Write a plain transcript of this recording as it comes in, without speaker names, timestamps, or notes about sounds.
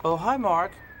Oh, hi,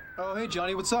 Mark. Oh, hey,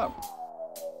 Johnny, what's up?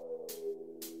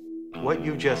 What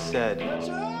you just said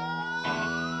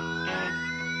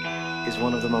is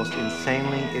one of the most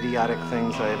insanely idiotic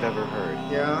things I have ever heard.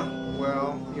 Yeah,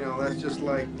 well, that's just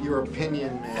like your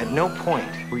opinion, man. At no point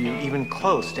were you even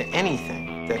close to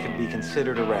anything that could be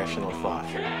considered a rational thought.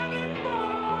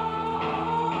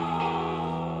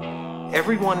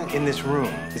 Everyone in this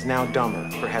room is now dumber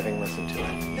for having listened to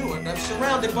it. Knew it. I'm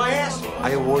surrounded by assholes.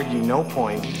 I award you no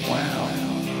point. Wow.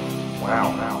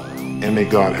 And may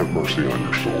God have mercy on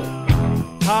your soul.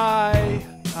 Hi,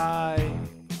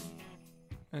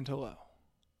 and hello.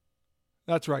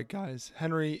 That's right, guys.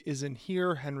 Henry isn't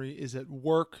here. Henry is at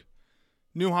work.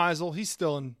 Neuheisel, he's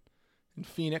still in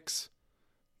Phoenix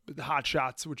with the hot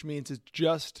shots, which means it's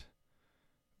just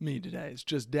me today. It's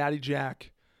just Daddy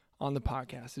Jack on the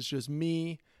podcast. It's just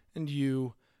me and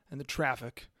you and the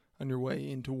traffic on your way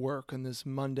into work on this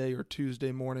Monday or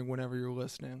Tuesday morning, whenever you're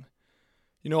listening.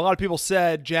 You know, a lot of people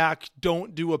said, Jack,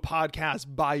 don't do a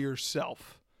podcast by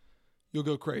yourself. You'll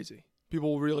go crazy.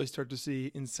 People will really start to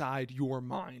see inside your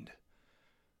mind.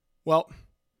 Well,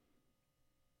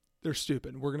 they're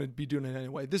stupid. We're going to be doing it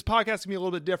anyway. This podcast is going to be a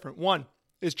little bit different. One,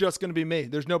 it's just going to be me.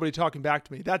 There's nobody talking back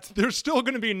to me. There's still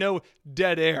going to be no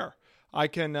dead air. I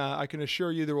can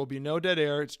assure you there will be no dead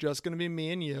air. It's just going to be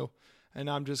me and you. And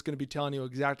I'm just going to be telling you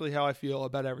exactly how I feel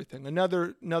about everything.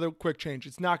 Another quick change.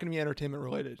 It's not going to be entertainment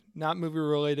related, not movie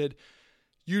related.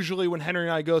 Usually when Henry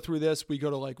and I go through this, we go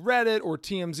to like Reddit or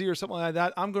TMZ or something like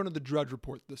that. I'm going to the Drudge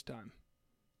Report this time.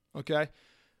 Okay?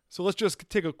 So let's just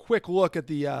take a quick look at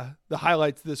the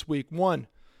highlights this week. One,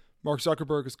 Mark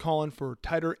Zuckerberg is calling for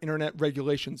tighter internet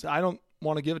regulations. I don't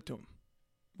want to give it to him.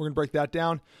 We're going to break that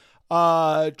down.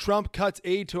 Trump cuts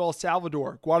aid to El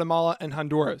Salvador, Guatemala, and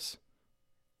Honduras.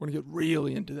 We're going to get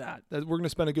really into that. We're going to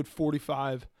spend a good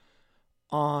 45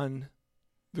 on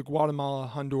the Guatemala,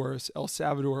 Honduras, El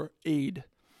Salvador aid.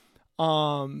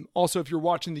 Also, if you're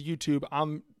watching the YouTube,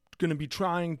 I'm going to be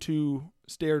trying to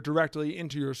stare directly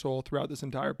into your soul throughout this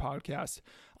entire podcast.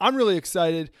 I'm really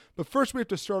excited, but first we have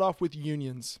to start off with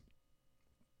unions.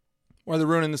 Why they're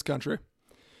ruining this country.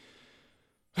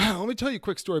 Let me tell you a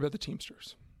quick story about the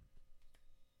Teamsters.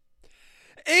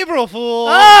 April Fool!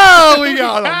 Oh, we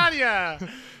got him. Ya.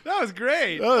 That was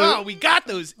great. Oh, Oh, we got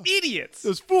those idiots.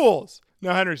 Those fools.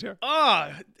 No, Henry's here.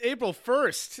 Oh, April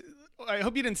 1st. I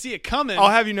hope you didn't see it coming. I'll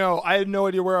have you know, I had no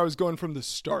idea where I was going from the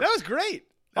start. That was great.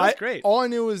 That was great. All I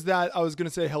knew was that I was going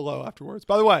to say hello afterwards.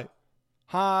 By the way,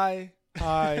 hi,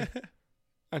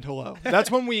 and hello. That's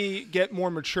when we get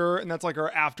more mature, and that's like our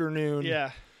afternoon.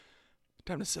 Yeah.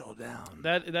 Time to settle down.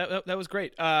 That was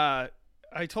great.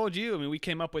 I told you, we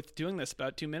came up with doing this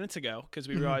about 2 minutes ago because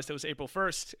we realized it was April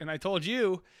 1st. And I told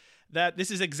you that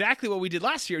this is exactly what we did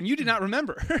last year, and you did not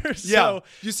remember. Yeah.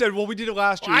 You said, well, we did it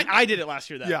last year. I did it last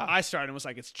year. Yeah. I started and was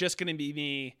like, it's just going to be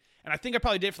me. And I think I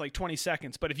probably did it for like 20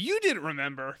 seconds. But if you didn't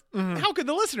remember, how could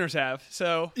the listeners have?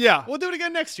 So yeah, we'll do it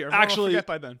again next year. Actually, forget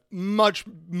by then. Much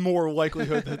more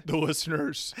likelihood that the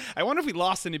listeners. I wonder if we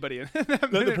lost anybody in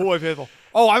the boy faithful.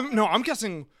 Oh, I'm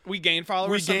guessing we gained followers.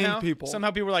 We somehow. gained people.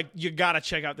 Somehow people were like, you got to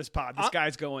check out this pod. This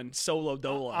guy's going solo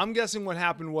dolo. I'm guessing what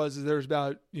happened was there's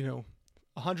about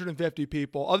 150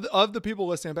 people of the people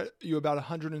listening. About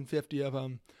 150 of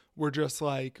them were just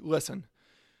like, listen.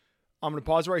 I'm going to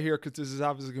pause right here because this is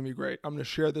obviously going to be great. I'm going to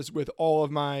share this with all of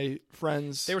my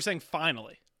friends. They were saying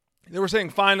finally.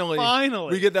 Finally.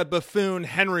 We get that buffoon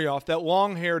Henry off, that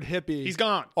long-haired hippie. He's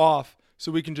gone. Off,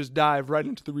 so we can just dive right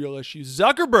into the real issue.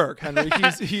 Zuckerberg, Henry.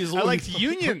 He's I like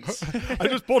unions. I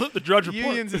just pulled up the Drudge Report.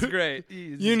 Unions is great.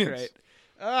 Unions. Is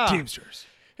great. Teamsters.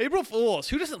 April Fools.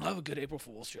 Who doesn't love a good April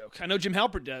Fool's joke? I know Jim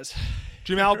Halpert does.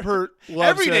 Jim Halpert loves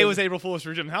Every day was April Fool's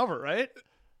for Jim Halpert, right?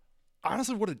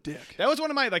 Honestly, what a dick. That was one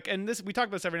of my, and this, we talk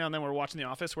about this every now and then when we're watching The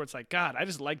Office, where it's like, God, I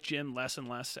just like Jim less and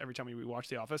less every time we rewatch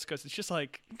The Office, because it's just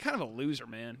like, you're kind of a loser,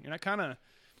 man. You're not kind of,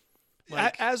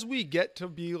 like... As we get to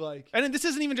be like... And then this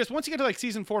isn't even just, once you get to like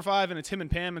season 4 or 5 and it's him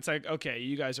and Pam, it's like, okay,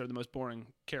 you guys are the most boring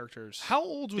characters. How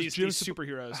old was Jim? These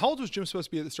superheroes. How old was Jim supposed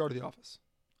to be at the start of The Office?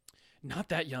 Not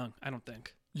that young, I don't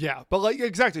think. Yeah, but like,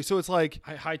 exactly. So it's like...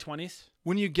 High 20s?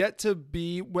 When you get to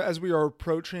be, as we are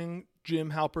approaching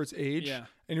Jim Halpert's age,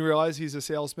 and you realize he's a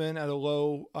salesman at a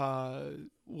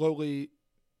lowly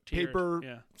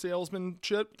paper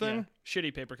salesmanship thing. Yeah.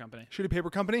 Shitty paper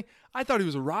company. I thought he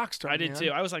was a rock star. I did too.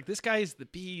 I was like, this guy is the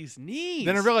bee's knees.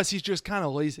 Then I realized he's just kind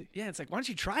of lazy. Yeah, it's like, why don't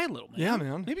you try a little, man? Yeah,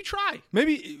 man. Maybe try.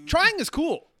 Maybe trying is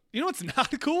cool. You know what's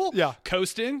not cool? Yeah.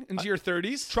 Coasting into your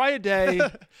 30s. Try a day.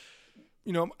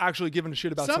 Actually giving a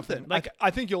shit about something. Like,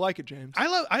 I think you'll like it, James.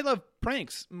 I love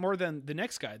pranks more than the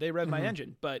next guy. They read my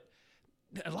engine, but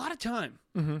a lot of time,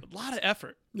 a lot of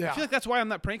effort. Yeah. I feel like that's why I'm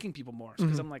not pranking people more,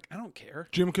 because I'm like, I don't care.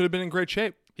 Jim could have been in great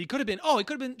shape. He could have been. Oh, he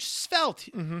could have been svelte.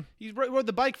 He rode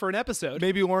the bike for an episode.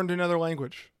 Maybe learned another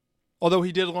language. Although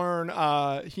he did learn,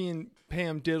 he and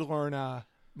Pam did learn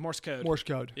Morse code. Morse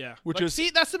code. Yeah. Which Like, is, see,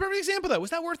 that's the perfect example, though. Was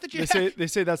that worth it, Jack? they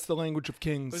say that's the language of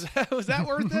kings. Was that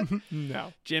worth it?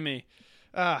 No. Jimmy.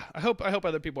 I hope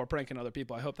other people are pranking other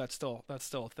people. I hope that's still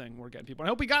a thing. We're getting people. I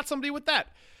hope we got somebody with that.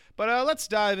 But let's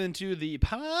dive into the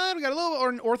pod. We got a little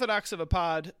unorthodox of a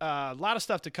pod. A lot of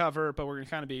stuff to cover, but we're gonna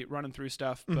kind of be running through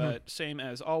stuff. But same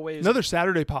as always. Another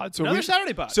Saturday pod. So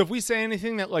Saturday pod. So if we say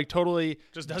anything that like totally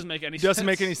just doesn't make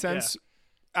any sense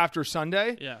after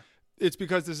Sunday, Yeah. it's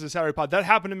because this is a Saturday pod. That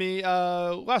happened to me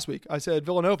last week. I said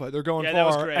Villanova, they're going Yeah, that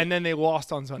was far, great. and then they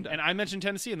lost on Sunday. And I mentioned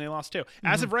Tennessee, and they lost too.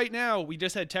 As of right now, we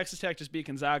just had Texas Tech just beat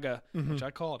Gonzaga, which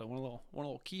I called. I want a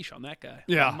little quiche on that guy.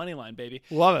 Yeah. Money line, baby.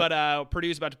 Love it. But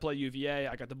Purdue's about to play UVA.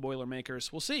 I got the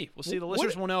Boilermakers. We'll see. The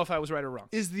listeners will know if I was right or wrong.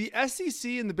 Is the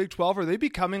SEC and the Big 12, are they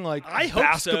becoming like I hope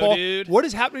so, basketball? dude. What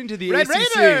is happening to the Red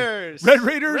ACC? Raiders! Red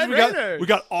Raiders. Red we Raiders!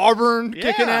 got Auburn Yeah,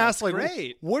 kicking ass. Like,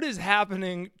 great. What is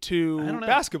happening I to don't know.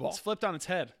 basketball? It's flipped on its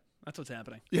head. That's what's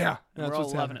happening. Yeah, And that's we're all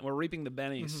what's loving happening. it. We're reaping the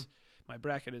bennies. My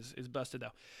bracket is busted,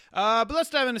 though. But let's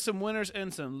dive into some winners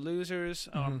and some losers.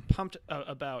 I'm pumped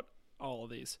about all of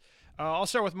these. I'll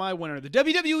start with my winner, the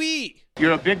WWE.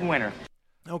 You're a big winner.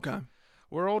 Okay.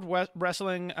 World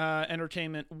Wrestling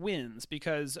Entertainment wins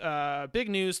because big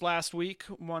news last week.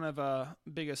 One of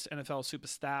biggest NFL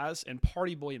superstars and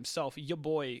party boy himself, your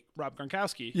boy Rob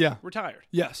Gronkowski, retired.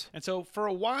 Yes. And so for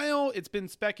a while, it's been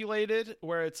speculated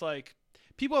where it's like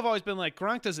people have always been like,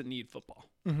 Gronk doesn't need football.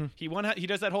 He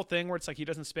does that whole thing where it's like he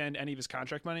doesn't spend any of his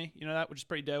contract money. You know that, which is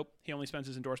pretty dope. He only spends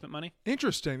his endorsement money.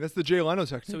 Interesting. That's the Jay Leno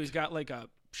technique. So he's got like a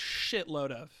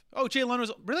shitload of. Oh, Jay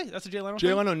Leno's really? That's a Jay Leno. Jay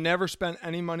thing? Leno never spent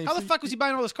any money. How the fuck was he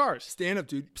buying all those cars? Stand up,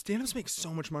 dude. Stand ups make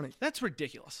so much money. That's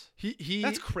ridiculous.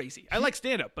 That's crazy. I like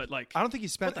stand up, but like I don't think he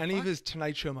spent what the any of fuck? his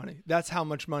Tonight Show money. That's how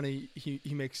much money he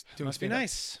makes doing must be stand-up.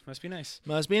 nice. Must be nice.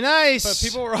 Must be nice. But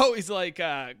people were always like,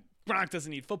 Gronk doesn't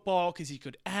need football because he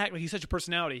could act. Like he's such a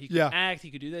personality. He could act.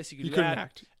 He could do this. He could do couldn't that.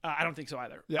 act. I don't think so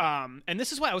either. Yeah. And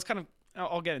this is why I was kind of.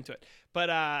 I'll get into it.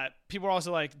 But people were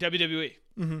also like WWE.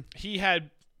 He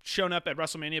had shown up at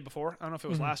WrestleMania before. I don't know if it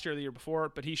was last year or the year before,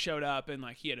 but he showed up and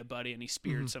like he had a buddy and he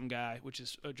speared some guy, which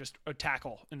is just a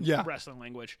tackle in wrestling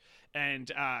language.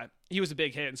 And he was a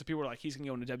big hit. And so people were like, he's going to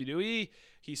go into WWE.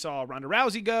 He saw Ronda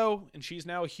Rousey go, and she's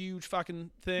now a huge fucking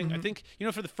thing. I think,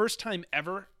 for the first time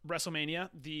ever, WrestleMania,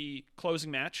 the closing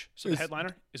match, so the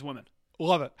headliner is women.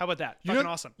 Love it. How about that? You Fucking know-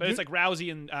 awesome. But it's like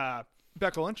Rousey and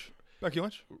Becky Lynch.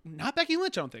 not Becky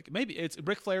Lynch, I don't think. Maybe it's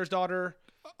Ric Flair's daughter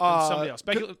and somebody else.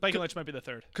 Becky Lynch might be the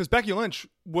third. Because Becky Lynch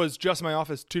was just in my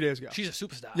office 2 days ago. She's a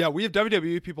superstar. Yeah, we have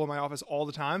WWE people in my office all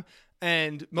the time,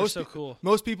 and most so cool.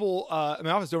 Most people in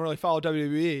my office don't really follow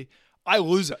WWE. I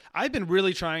lose it I've been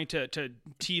really trying to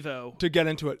TiVo to get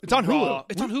into it. It's on Raw. Hulu.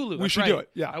 It's on Hulu. We That's should right. do it.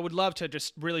 Yeah, I would love to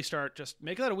just really start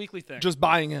making that a weekly thing. just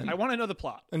buying in, I want to know the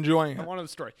plot. enjoying I it. want to know the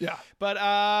story. Yeah. But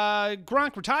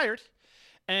Gronk retired,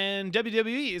 and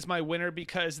WWE is my winner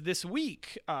because this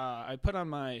week I put on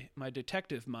my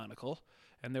detective monocle,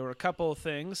 and there were a couple of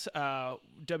things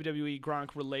WWE Gronk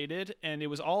related, and it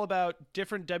was all about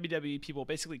different WWE people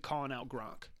basically calling out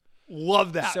Gronk.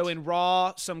 Love that. So in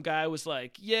Raw, some guy was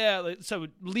like, so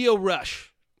Leo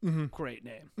Rush, great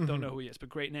name. Don't know who he is, but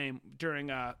great name. During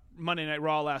Monday Night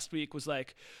Raw last week was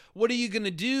like, what are you going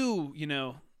to do,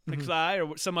 McFly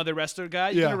or some other wrestler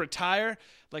guy? You're going to retire?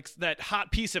 Like that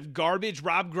hot piece of garbage,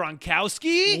 Rob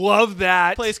Gronkowski? Love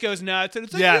that. Place goes nuts. And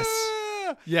it's like, Yes.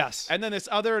 yeah! Yes. And then this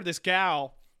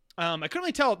gal, I couldn't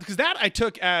really tell because that I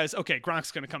took as, okay,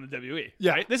 Gronk's going to come to WWE.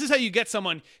 Yeah. Right? This is how you get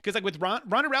someone, because like with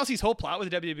Ronda Rousey's whole plot with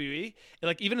WWE,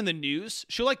 like even in the news,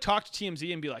 she'll like talk to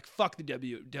TMZ and be like, fuck the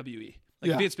WWE.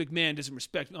 Like Vince McMahon doesn't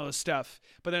respect all this stuff.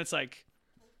 But then it's like,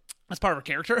 that's part of her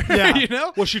character.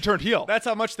 Yeah. Well, she turned heel. That's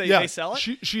how much they sell it.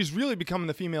 She's really becoming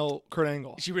the female Kurt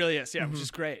Angle. She really is, yeah, which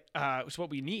is great. Which is what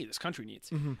we need, this country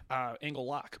needs. Angle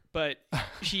lock. But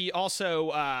she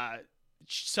also,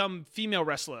 some female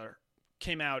wrestler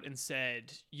came out and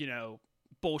said,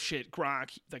 bullshit,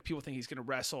 Gronk, like people think he's going to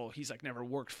wrestle. He's like never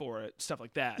worked for it, stuff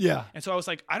like that. Yeah. And so I was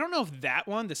like, I don't know if that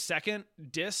one, the second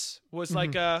diss was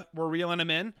like, we're reeling him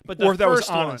in, but the Or if that was first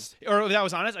one, honest. or if that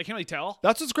was honest, I can't really tell.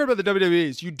 That's what's great about the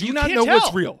WWEs. You do You not can't know tell.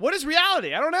 what's real. What is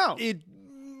reality? I don't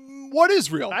know. What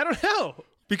is real? I don't know.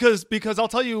 Because I'll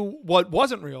tell you what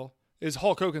wasn't real is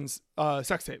Hulk Hogan's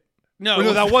sex tape. No, Or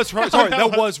no, that was sorry.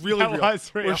 That was really that real.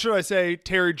 was real. Or should I say,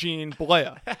 Terry Jean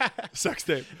Balea sex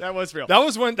tape? That was real. That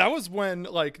was when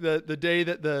like the day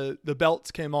that the belts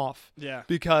came off. Yeah.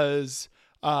 Because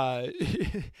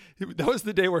That was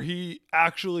the day where he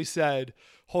actually said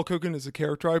Hulk Hogan is a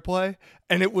character I play,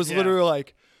 and it was literally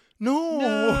like,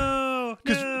 no,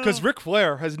 because Ric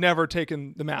Flair has never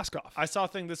taken the mask off. I saw a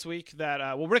thing this week that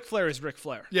Ric Flair is Ric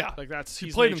Flair. Yeah, like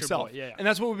he played Nature himself. Boy. Yeah, and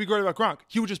that's what would be great about Gronk.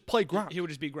 He would just play Gronk. He would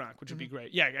just be Gronk, which would be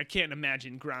great. Yeah, I can't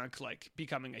imagine Gronk like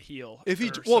becoming a heel. If he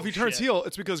turns heel,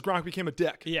 it's because Gronk became a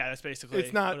dick. Yeah, that's basically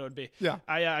it's not, what it would be. Yeah,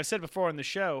 I've said before on the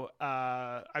show.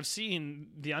 I've seen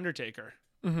The Undertaker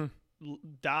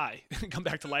die, come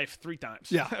back to life 3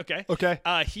 times. Yeah. Okay.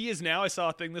 He is now. I saw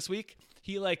a thing this week.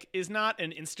 He is not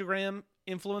an Instagram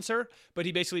influencer, but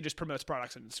he basically just promotes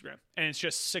products on Instagram, and it's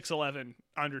just 6'11"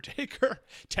 Undertaker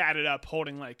tatted up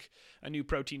holding like a new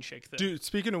protein shake thing. Dude,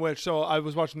 speaking of which, so I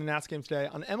was watching the Nats game today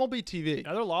on MLB TV.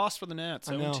 Another loss for the Nats,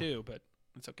 0-2, but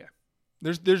it's okay.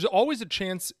 There's always a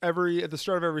chance at the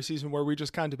start of every season where we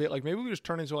just kind of debate, like, maybe we just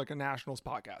turn into like a Nationals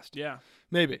podcast. Yeah,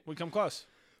 maybe we come close.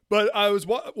 But I was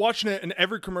watching it, and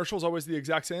every commercial is always the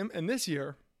exact same. And this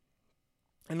year,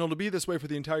 and it'll be this way for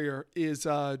the entire year, is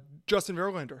Justin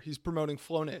Verlander. He's promoting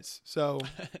Flonase. So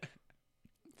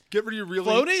get ready to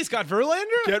really... Flonase got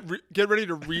Verlander? Get ready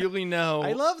to really know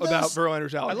about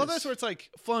Verlander's allergies. I love this where it's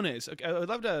like Flonase. Okay, I would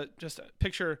love to just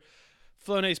picture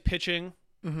Flonase pitching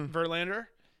Verlander.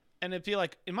 And it'd be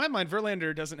like, in my mind,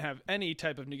 Verlander doesn't have any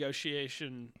type of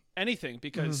negotiation, anything,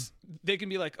 because they can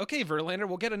be like, okay, Verlander,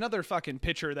 we'll get another fucking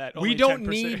pitcher that only we don't 10%.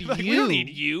 need like, you. We don't need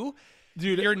you.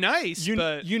 Dude, you're nice,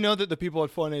 but... You know that the people at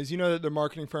Flonase, you know that their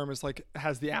marketing firm is like,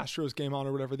 has the Astros game on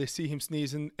or whatever. They see him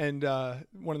sneeze, and one of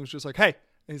them's just like, hey.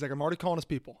 And he's like, I'm already calling his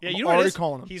people. Yeah, I'm you know what already it is?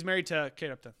 calling him. He's married to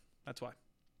Kate Upton. That's why.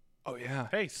 Oh, yeah.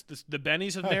 Hey, the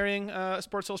Bennies of marrying a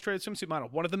Sports Illustrated swimsuit model.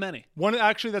 One of the many.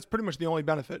 Actually, that's pretty much the only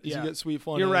benefit is you get sweet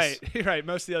Flonase. You're right. You're right.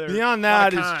 Most of the other... Beyond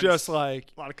that, it's just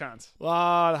like... A lot of cons. A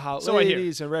lot of hot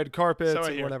ladies and red carpets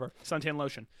and whatever. Suntan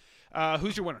lotion.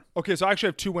 Who's your winner? Okay, so I actually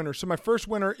have 2 winners. So my first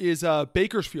winner is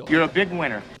Bakersfield. You're a big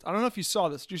winner. I don't know if you saw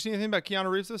this. Did you see anything about Keanu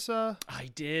Reeves this? I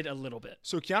did a little bit.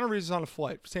 So Keanu Reeves is on a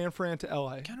flight, San Fran to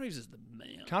LA. Keanu Reeves is the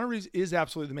man. Keanu Reeves is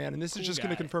absolutely the man, and this is just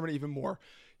going to confirm it even more.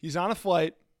 He's on a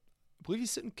flight. I believe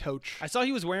he's sitting coach. I saw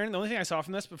he was wearing, the only thing I saw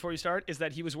from this before you start is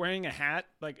that he was wearing a hat.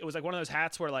 Like, it was like one of those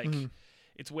hats where like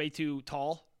it's way too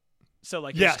tall. So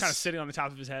like he's just kind of sitting on the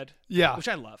top of his head. Yeah. Which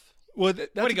I love. Well, way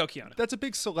to go, Keanu. That's a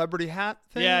big celebrity hat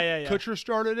thing. Yeah. Kutcher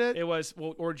started it. It was,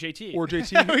 or JT. Or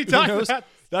JT. We talked about that.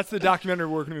 That's the documentary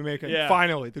we're going to be making. Yeah.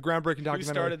 Finally, the groundbreaking documentary. Who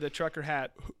started the trucker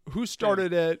hat? Who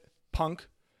started it? Punk.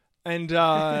 And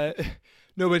no,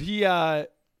 but he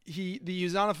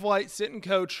was on a flight, sitting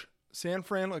coach, San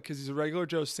Fran, because he's a regular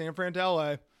Joe, San Fran to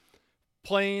LA.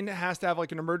 Plane has to have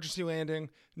like an emergency landing,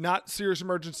 not serious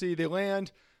emergency. They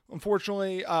land.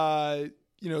 Unfortunately,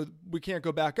 we can't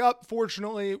go back up.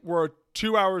 Fortunately, we're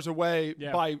 2 hours away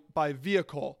by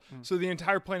vehicle. So the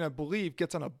entire plane, I believe,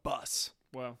 gets on a bus.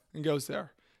 Wow. And goes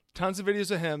there. Tons of videos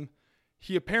of him.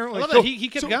 He apparently... I love that. He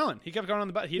kept going. He kept going on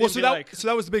the bus. So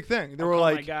that was the big thing. They were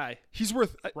like, my guy. He's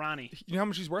worth... Ronnie. You know how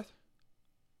much he's worth?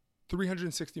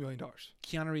 $360 million.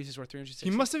 Keanu Reeves is worth $360. He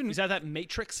must have. Is that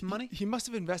Matrix money? He must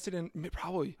have invested in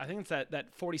probably. I think it's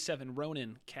that 47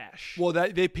 Ronin cash. Well,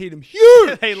 they paid him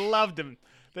huge. They loved him.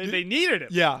 They needed him.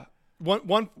 Yeah.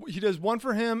 One. He does one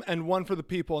for him and one for the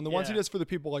people, and the ones he does for the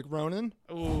people, like Ronin.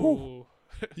 Ooh.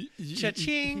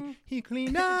 Cha-ching. He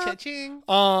cleaned up. Cha-ching.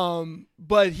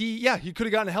 But he could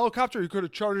have gotten a helicopter. He could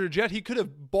have chartered a jet. He could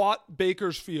have bought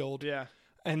Bakersfield. Yeah.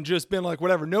 And just been like,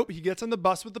 whatever. Nope. He gets on the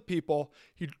bus with the people.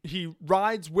 He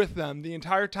rides with them the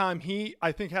entire time. He,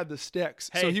 I think, had the sticks.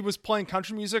 Hey. So he was playing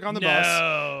country music on the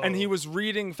bus. And he was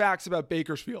reading facts about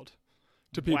Bakersfield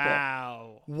to people.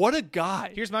 Wow. What a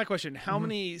guy. Here's my question. How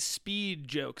many speed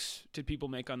jokes did people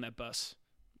make on that bus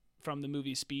from the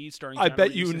movie Speed starring I Keanu bet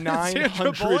Reeves you and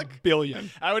 900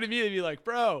 billion. I would immediately be like,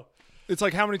 bro. It's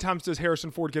like, how many times does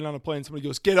Harrison Ford get on a plane and somebody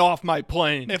goes, get off my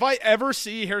plane? If I ever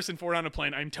see Harrison Ford on a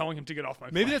plane, I'm telling him to get off my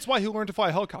plane. Maybe that's why he learned to fly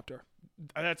a helicopter.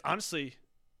 That's honestly,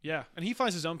 yeah. And he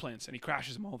flies his own planes and he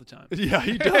crashes them all the time. Yeah,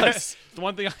 he does. The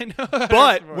one thing I know.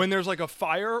 But when there's like a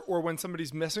fire or when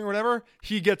somebody's missing or whatever,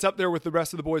 he gets up there with the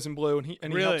rest of the boys in blue and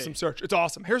he helps them search. It's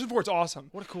awesome. Harrison Ford's awesome.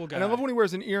 What a cool guy. And I love when he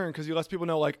wears an earring because he lets people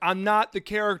know, like, I'm not the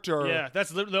character. Yeah, that's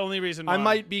the only reason why. I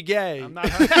might be gay. I'm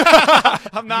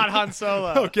not Han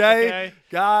Solo. Okay.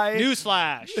 Guy.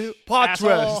 Newsflash. Plot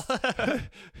twist.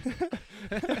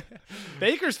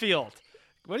 Bakersfield.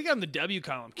 What do you got in the W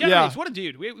column? Keanu Reeves, what a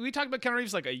dude. We talked about Keanu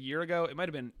Reeves like a year ago. It might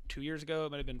have been 2 years ago.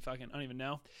 It might have been fucking, I don't even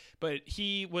know. But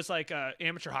he was like an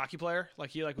amateur hockey player. Like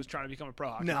he was trying to become a pro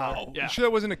hockey player. No. Yeah. You sure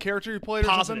that wasn't a character he played or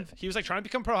Positive. something? He was like trying to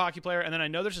become a pro hockey player. And then I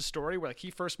know there's a story where like he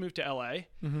first moved to LA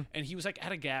and he was like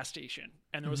at a gas station.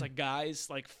 And there was like guys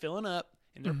like filling up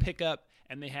in their pickup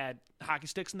and they had hockey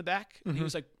sticks in the back, and he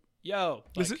was like, "Yo,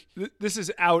 like, This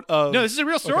is out of no, this is a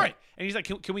real story." Okay. And he's like,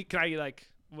 "Can I like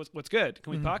what's good?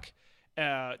 Can we puck?"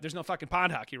 There's no fucking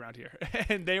pond hockey around here.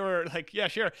 And they were like, "Yeah,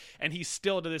 sure." And he's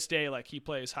still to this day like he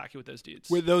plays hockey with those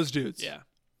dudes. Yeah.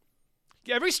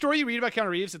 Every story you read about Keanu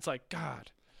Reeves, it's like, God.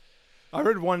 I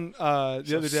read one the other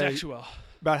day sexual.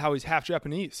 about how he's half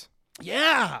Japanese.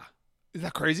 Yeah. Is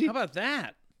that crazy? How about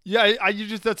that? Yeah,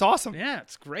 that's awesome. Yeah,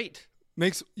 it's great.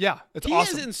 It's He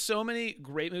awesome. is in so many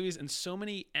great movies and so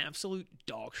many absolute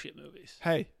dog shit movies.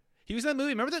 Hey, He was in that movie.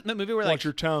 Remember that movie where watch like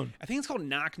your tone. I think it's called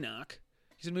Knock Knock.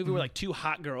 He's in a movie where like two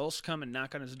hot girls come and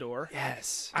knock on his door.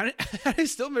 Yes. I'm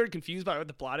still very confused by what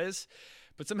the plot is,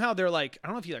 but somehow they're like, I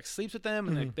don't know if he like sleeps with them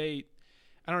and like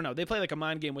I don't know. They play like a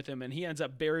mind game with him, and he ends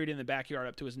up buried in the backyard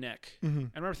up to his neck. I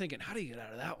remember thinking, how do you get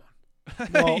out of that one?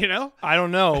 Well, you know, I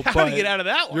don't know. how but do you get out of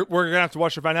that one? We're gonna have to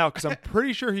watch to find out because I'm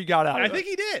pretty sure he got out. I of think it.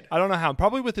 he did. I don't know how.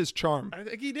 Probably with his charm. I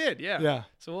think he did. Yeah. Yeah.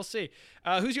 So we'll see.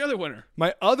 Who's your other winner?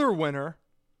 My other winner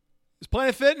is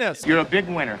Planet Fitness. You're a big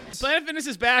winner. Planet Fitness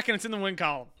is back, and it's in the win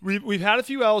column. We've had a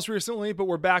few L's recently, but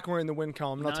we're back and we're in the win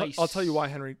column. And Nice. I'll tell you why,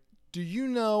 Henry. Do you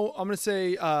know? I'm gonna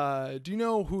say. Do you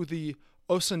know who the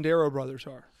Osendero brothers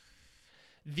are?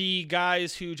 The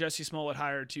guys who Jesse Smollett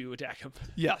hired to attack him.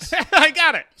 Yes. I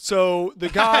got it. So the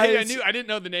guys, I didn't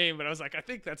know the name, but I was like, I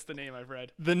think that's the name I've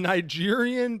read. the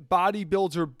Nigerian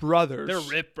bodybuilder brothers, They're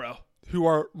ripped, bro. who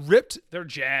are ripped They're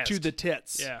jazzed. to the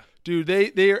tits. Yeah. Dude,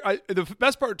 they are. The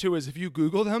best part too is if you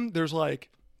Google them, there's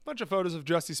like a bunch of photos of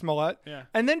Jesse Smollett. Yeah.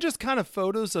 And then just kind of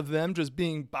photos of them just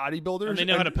being bodybuilders. And they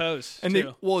know how to pose, And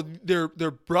too.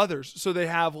 they're brothers, so they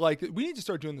have like we need to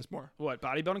start doing this more. What,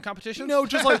 bodybuilding competitions? No,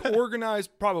 just like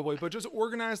organized, probably, but just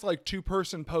organized like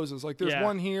 2-person poses. Like there's Yeah.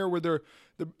 one here where they're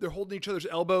holding each other's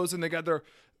elbows and they got their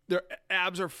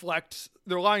abs are flexed.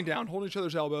 They're lying down, holding each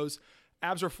other's elbows.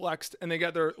 Abs are flexed and they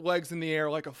got their legs in the air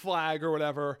like a flag or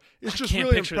whatever. It's just can't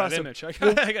really picture that impressive.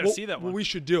 image. I gotta see that one. Well, we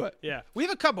should do it. Yeah. We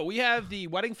have a couple. We have the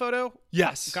wedding photo.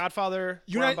 Yes. Godfather,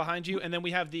 Unite- behind you. And then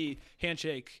we have the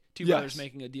handshake, two Yes. brothers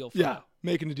making a deal photo. Yeah,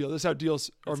 making a deal. This is how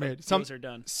deals are That's how made. deals are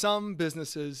done. Some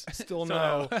businesses still So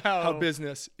know how how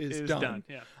business is It is done.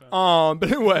 Yeah.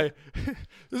 But anyway,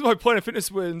 this is why Planet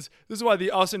Fitness wins. This is why the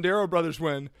Osendero brothers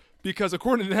win because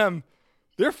according to them,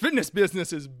 their fitness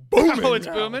business is booming. Oh, it's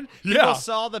now. booming. Yeah. People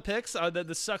saw the pics,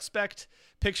 the suspect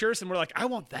pictures, and we're like, I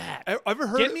want that. Ever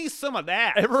heard? Get me some of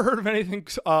that. Ever heard of anything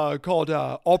called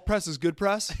all press is good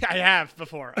press? I have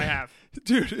before. I have.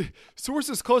 Dude,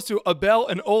 sources close to Abel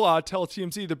and Ola tell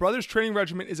TMZ the brothers' training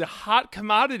regimen is a hot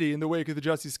commodity in the wake of the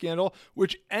Jussie scandal,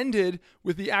 which ended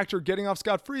with the actor getting off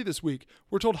scot-free this week.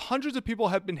 We're told hundreds of people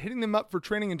have been hitting them up for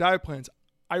training and diet plans.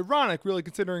 Ironic, really,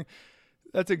 considering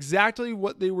that's exactly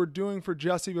what they were doing for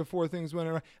Jussie before things went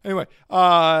around. Anyway,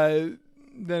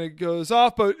 then it goes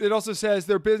off, but it also says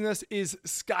their business is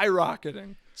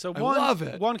skyrocketing. So I love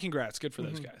it. One, congrats. Good for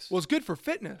those guys. Well, it's good for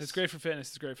fitness. It's great for fitness.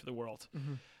 It's great for the world.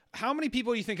 How many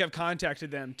people do you think have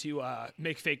contacted them to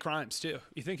make fake crimes too?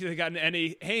 You think they've gotten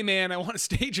any? Hey man, I want to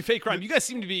stage a fake crime. You guys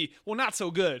seem to be not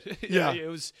so good. Yeah.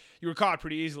 You were caught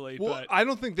pretty easily. Well, but I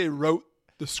don't think they wrote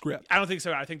the script. I don't think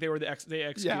so. I think they were they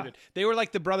executed. Yeah. They were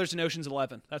like the brothers in Ocean's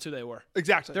 11. That's who they were.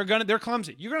 Exactly. They're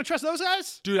clumsy. You're gonna trust those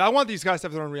guys? Dude, I want these guys to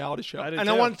have their own reality show. I do and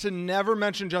too. I want it to never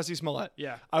mention Jussie Smollett.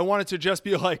 Yeah. I want it to just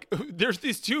be like, there's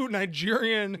these two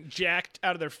Nigerian Jacked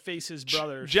out of their faces,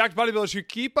 brothers. jacked bodybuilders who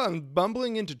keep on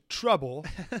bumbling into trouble.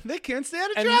 They can't stay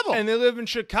out of and, trouble. and they live in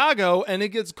Chicago, and it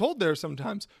gets cold there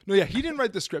sometimes. No, yeah, he didn't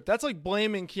write the script. That's like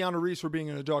blaming Keanu Reeves for being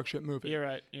in a dog shit movie. You're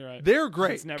right. You're right. They're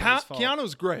great. It's never his fault.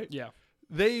 Keanu's great. Yeah.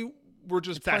 They were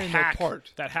just That playing their hack.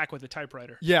 part. That hack with the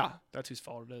typewriter. Yeah. That's whose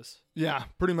fault it is. Yeah,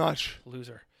 pretty much.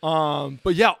 Loser.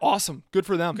 But yeah, awesome. Good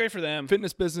for them. Great for them.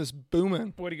 Fitness business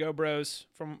booming. Way to go, bros.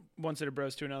 From one set of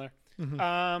bros to another.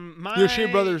 The O'Shea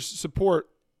brothers support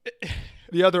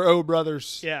the other O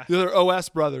brothers. Yeah. The other OS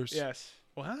brothers. Yes.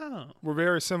 Wow. We're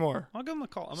very similar, I'll give them a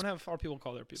call. I'm gonna have our people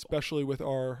call their people. especially with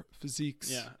our physiques.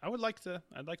 Yeah, I'd like to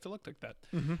look like that.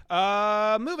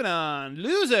 Mm-hmm. Moving on,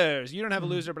 losers. You don't have a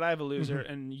loser, but I have a loser,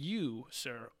 and you,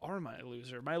 sir, are my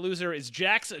loser. My loser is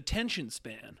Jack's attention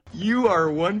span. You are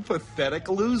one pathetic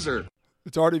loser.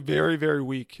 It's already very, very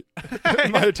weak.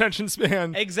 My attention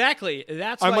span. Exactly.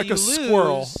 That's I'm why like you a lose.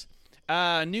 squirrel.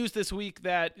 News this week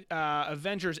that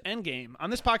Avengers Endgame. On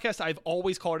this podcast, I've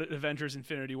always called it Avengers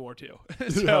Infinity War 2.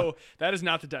 So that is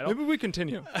not the title. Maybe we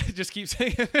continue. I just keep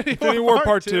saying Infinity War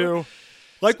Part 2.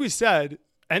 Like we said,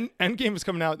 Endgame is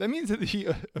coming out. That means that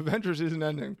the Avengers isn't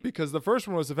ending because the first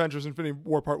one was Avengers Infinity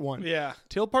War Part 1. Yeah.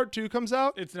 Till Part 2 comes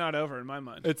out, It's not over in my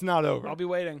mind. it's not over. I'll be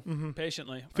waiting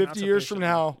patiently. Or not 50 so years from patiently.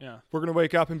 now, Yeah. we're going to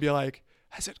wake up and be like,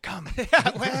 has it come?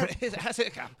 Has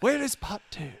it come? Where is part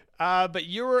 2? But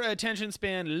your attention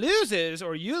span loses,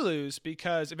 or you lose,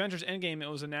 because Avengers Endgame, it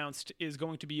was announced, is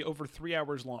going to be over 3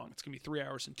 hours long. It's going to be 3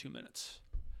 hours and 2 minutes.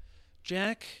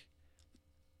 Jack,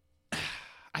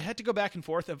 I had to go back and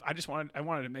forth. I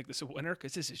wanted to make this a winner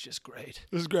because this is just great.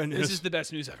 This is great news. This is the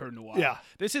best news I've heard in a while. Yeah.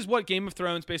 This is what Game of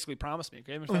Thrones basically promised me.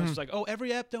 Game of Thrones was like, oh,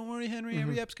 every ep, don't worry, Henry,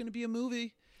 every ep's going to be a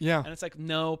movie. Yeah. And it's like,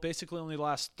 no, basically only the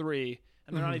last 3.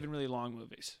 And they're not even really long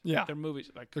movies. Yeah. They're movies.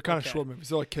 Like They're kind of short movies.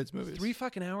 They're like kids' movies. 3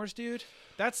 fucking hours, dude.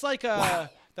 That's like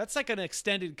that's like an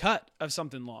extended cut of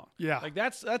something long. Yeah. Like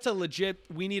that's a legit.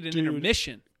 We need an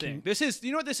intermission thing. This is,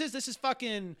 you know what this is? This is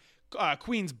fucking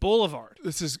Queens Boulevard.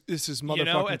 This is motherfucking You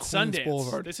know, at Queens Sundance.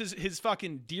 Boulevard. This is his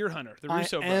fucking Deer Hunter, the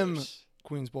Russo I am brothers.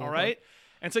 Queens Boulevard. All right.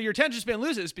 And so your attention span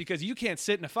loses because you can't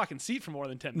sit in a fucking seat for more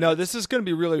than 10 minutes. No, this is going to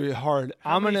be really, really hard.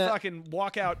 How I'm many going to fucking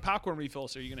walkout popcorn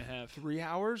refills are you gonna have? 3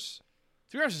 hours.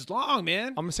 3 hours is long, man.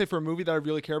 I'm going to say for a movie that I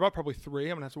really care about, probably 3. I'm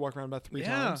going to have to walk around about 3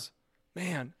 times.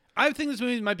 Man. I think this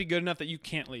movie might be good enough that you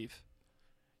can't leave.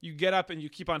 You get up and you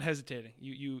keep on hesitating.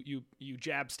 You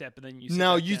jab step and then you sit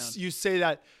No, back you down. you say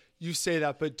that. You say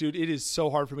that, but dude, it is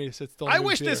so hard for me to sit still. I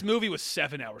wish this movie was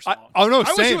 7 hours long. Oh no, I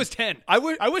wish same. it was 10. I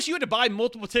wish you had to buy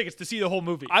multiple tickets to see the whole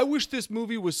movie. I wish this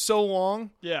movie was so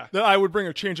long. Yeah. That I would bring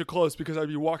a change of clothes because I'd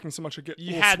be walking so much. I get a You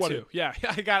little had sweaty. to. Yeah,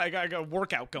 I got a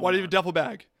workout going. Why do you have a duffel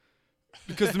bag?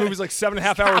 Because the movie's like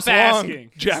 7.5 hours asking.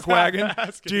 long. Jack Stop Wagon,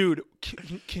 asking. dude.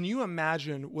 Can you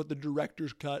imagine what the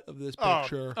director's cut of this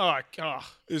picture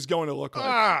is going to look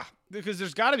like? Because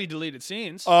there's got to be deleted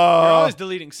scenes. Uh, They're always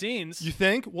deleting scenes. You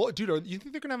think? Well, dude, you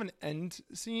think they're gonna have an end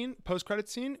scene, post-credit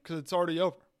scene? Because it's already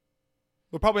over.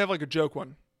 They'll probably have like a joke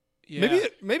one. Yeah.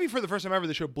 Maybe for the first time ever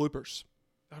they show bloopers.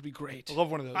 That would be great. I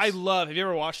love one of those. Have you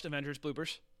ever watched Avengers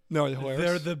bloopers? No, they're hilarious.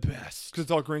 They're the best. Because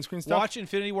it's all green screen stuff. Watch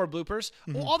Infinity War bloopers.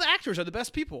 Well, all the actors are the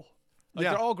best people. Like,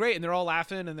 Yeah. they're all great and they're all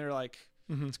laughing and they're like,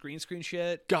 it's green screen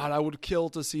shit. God, I would kill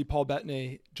to see Paul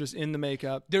Bettany just in the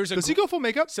makeup. Does he go full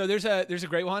makeup? So there's a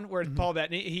great one where Paul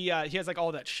Bettany he has like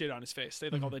all that shit on his face. They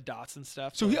have like all the dots and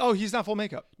stuff. So he's not full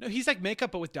makeup. No, he's like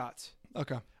makeup but with dots.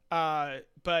 Okay.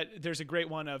 But there's a great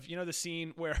one of, you know, the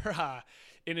scene where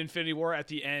in Infinity War at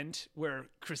the end where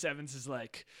Chris Evans is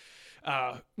like,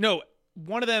 no,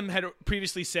 one of them had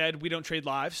previously said we don't trade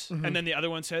lives, and then the other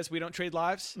one says we don't trade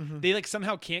lives. They like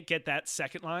somehow can't get that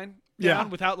second line down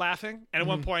without laughing. And at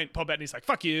one point, Paul Bettany's like,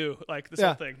 "Fuck you!" Like this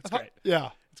whole thing. It's great. Yeah.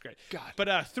 It's great. God.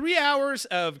 But 3 hours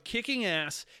of kicking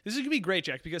ass. This is gonna be great,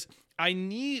 Jack, because I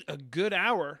need a good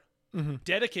hour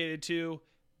dedicated to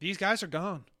these guys are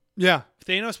gone. Yeah.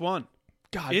 Thanos won.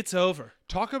 God, It's over.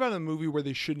 talk about a movie where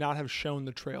they should not have shown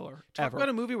the trailer. Talk ever. about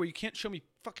a movie where you can't show me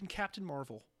fucking Captain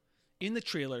Marvel in the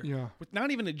trailer. Yeah. With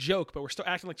not even a joke, but we're still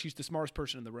acting like she's the smartest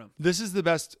person in the room. This is the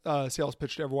best sales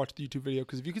pitch to ever watch the YouTube video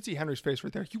because if you could see Henry's face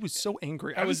right there, he was so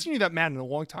angry. I haven't seen you that mad in a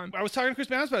long time. I was talking to Chris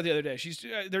Bounds about it the other day.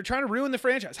 They're trying to ruin the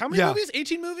franchise. How many movies?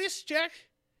 18 movies, Jack?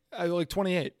 Like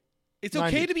 28. It's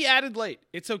okay 90. to be added late.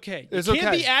 It's okay. It's You can't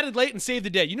okay. be added late and save the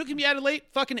day. You know who can be added late?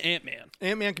 Fucking Ant-Man.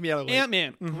 Ant-Man can be out of late.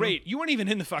 Ant-Man, great. You weren't even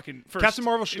in the fucking first Captain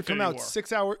Marvel should have come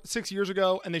Infinity out War. 6 years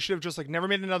ago, and they should have just like never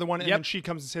made another one, and Yep. then she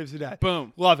comes and saves the day.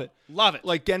 Boom. Love it. Love it.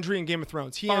 Like Gendry in Game of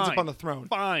Thrones. He ends up Fine. on the throne.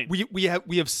 Fine. We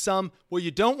have some. What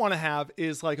you don't want to have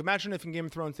is like imagine if in Game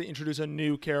of Thrones they introduce a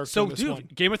new character. So, in this dude, one.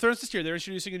 Game of Thrones this year, they're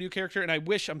introducing a new character, and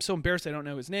I'm so embarrassed I don't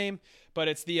know his name, but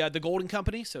it's the Golden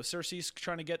Company. So Cersei's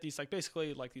trying to get these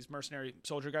basically these mercenary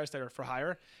soldier guys that are for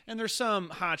hire, and there's some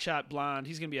hotshot blonde.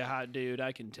 He's gonna be a hot dude,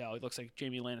 I can tell. He looks like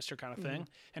Jaime Lannister kind of thing,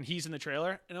 and he's in the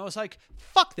trailer, and I was like,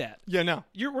 fuck that. Yeah, no.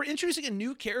 We're introducing a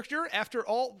new character after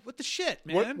all. What the shit,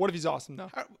 man? What if he's awesome though?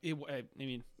 I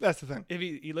mean, That's the thing. if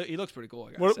he looks pretty cool.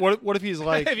 I gotta say. What if he's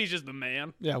like? if he's just the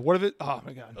man? Yeah. What if it? Oh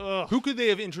my god. Ugh. Who could they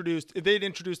have introduced if they had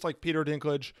introduced like Peter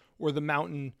Dinklage or the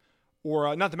Mountain?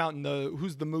 Or not the Mountain.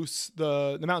 Who's the Moose?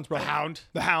 The Mountain's brother. Hound.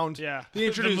 The Hound. Yeah. They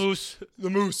introduced the Moose. The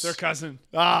Moose. Their cousin.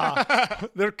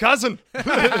 Their cousin.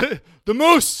 The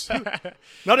Moose.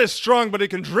 Not as strong, but it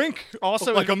can drink.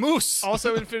 Also, like a moose.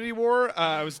 Also, Infinity War.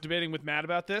 I was debating with Matt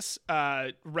about this.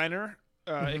 Renner,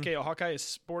 aka Hawkeye, is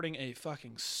sporting a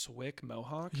fucking swick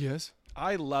mohawk. Yes.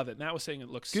 I love it. Matt was saying it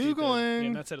looks Googling. stupid. Yeah,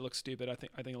 Matt said it looks stupid. I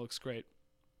think it looks great.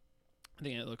 I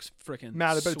think it looks freaking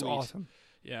Matt, I bet sweet. it's awesome.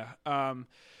 Yeah.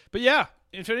 But yeah,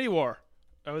 Infinity War.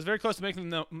 I was very close to making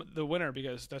the winner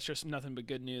because that's just nothing but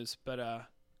good news. But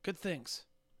good things.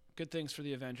 Good things for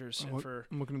the Avengers and for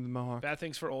I'm looking at the mohawk. bad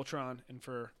things for Ultron and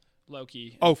for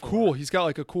Loki. Oh, and for- cool. He's got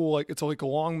like a cool it's like a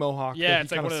long mohawk. Yeah, that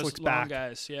it's he like kinda one of those slicks long back.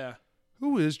 guys. Yeah.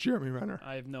 Who is Jeremy Renner?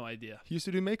 I have no idea. He used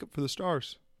to do makeup for the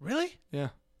stars. Really? Yeah.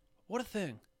 What a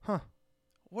thing. Huh.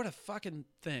 What a fucking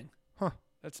thing. Huh.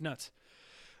 That's nuts.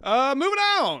 Moving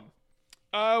on.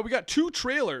 We got 2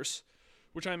 trailers,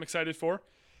 which I'm excited for.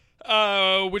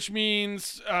 Which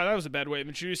means that was a bad way of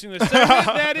introducing this segment.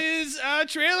 That is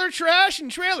trailer trash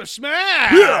and trailer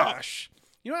smash. Yeah.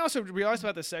 You know what I also realized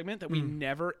about this segment that we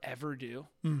never ever do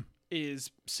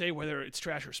is say whether it's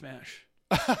trash or smash.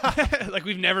 Like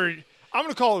we've never. I'm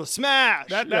gonna call it a smash.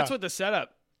 That's what the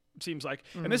setup seems like.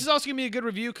 And this is also gonna be a good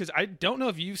review because I don't know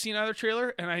if you've seen either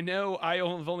trailer, and I know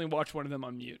have only watched one of them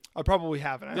on mute. I probably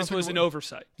haven't. This was an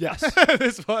oversight. Yes,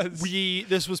 this was.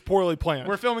 This was poorly planned.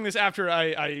 We're filming this after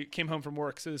I came home from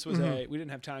work, so this was we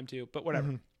didn't have time to, but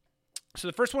whatever. So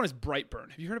the first one is Brightburn.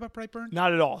 Have you heard about Brightburn?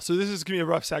 Not at all. So this is going to be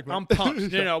a rough segment. I'm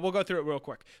pumped. No, we'll go through it real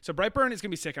quick. So Brightburn is going to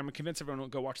be sick. I'm convinced everyone will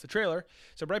go watch the trailer.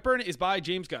 So Brightburn is by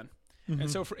James Gunn. And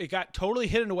so it got totally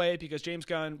hidden away because James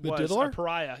Gunn was a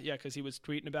pariah. Yeah, because he was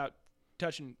tweeting about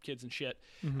touching kids and shit.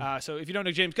 So if you don't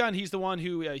know James Gunn, he's the one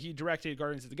who he directed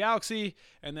Guardians of the Galaxy,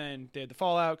 and then they had the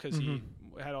fallout because he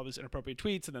had all these inappropriate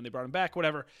tweets, and then they brought him back.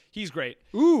 Whatever. He's great.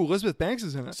 Ooh, Elizabeth Banks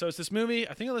is in it. So it's this movie.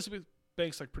 I think Elizabeth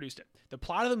Banks produced it. The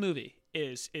plot of the movie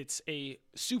is it's a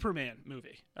Superman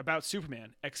movie about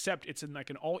Superman, except it's in like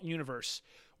an alt universe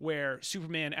where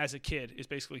Superman as a kid is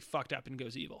basically fucked up and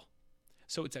goes evil.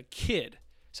 So it's a kid.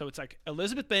 So it's like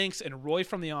Elizabeth Banks and Roy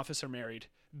from The Office are married.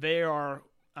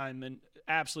 I'm an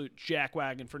absolute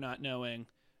jackwagon for not knowing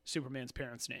Superman's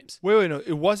parents' names. Wait, no,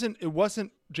 it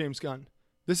wasn't James Gunn.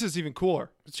 This is even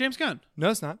cooler. It's James Gunn. No,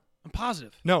 it's not. I'm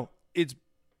positive. No, it's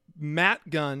Matt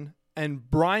Gunn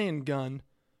and Brian Gunn,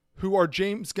 who are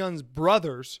James Gunn's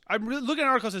brothers. I'm really looking at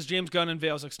articles that says James Gunn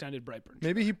unveils extended Brightburn.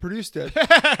 Maybe he produced it.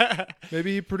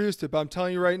 But I'm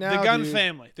telling you right now, the Gunn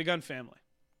family.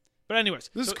 But anyways,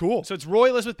 this is cool. So it's Roy,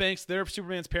 Elizabeth Banks, they're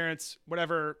Superman's parents,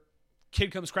 whatever.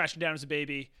 Kid comes crashing down as a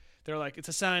baby. They're like, it's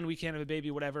a sign we can't have a baby,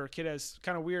 whatever. Kid has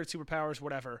kind of weird superpowers,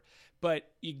 whatever. But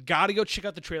you got to go check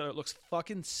out the trailer. It looks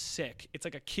fucking sick. It's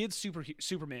like a kid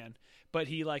Superman, but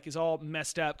he like is all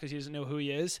messed up because he doesn't know who he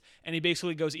is, and he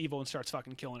basically goes evil and starts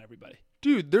fucking killing everybody.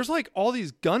 Dude, there's like all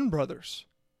these Gunn brothers.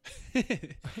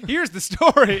 Here's the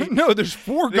story. No, there's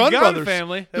 4 Gunn brothers.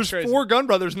 Family. That's there's crazy. 4 Gunn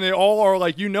brothers, and they all are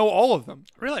like, all of them.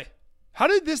 Really? How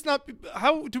did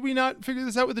we not figure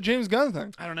this out with the James Gunn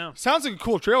thing? I don't know. Sounds like a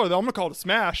cool trailer, though. I'm going to call it a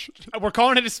smash. We're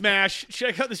calling it a smash.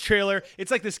 Check out this trailer. It's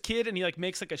like this kid, and he like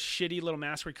makes like a shitty little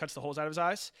mask where he cuts the holes out of his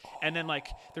eyes. And then like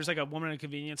there's like a woman in a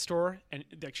convenience store, and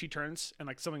like she turns, and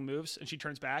like something moves, and she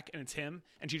turns back, and it's him,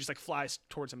 and she just like flies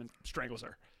towards him and strangles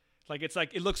her. Like it's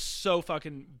like it looks so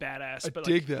fucking badass. But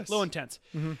dig like, this. A little intense.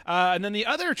 And then the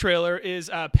other trailer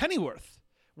is Pennyworth,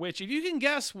 which if you can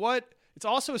guess what, it's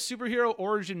also a superhero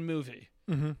origin movie.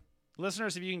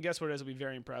 Listeners, if you can guess what it is, I'll be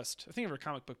very impressed. I think if you're a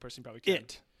comic book person, you probably can.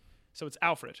 So it's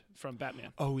Alfred from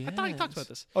Batman. Oh, yeah. I thought you talked about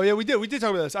this. Oh, yeah, we did. We did talk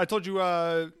about this. I told you,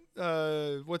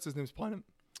 what's his name's playing him?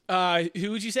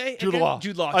 Who would you say? Jude Law.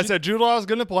 Jude Law. I said Jude Law is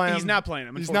going to play him. He's not playing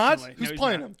him. He's not? Unfortunately. Who's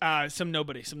playing him? Some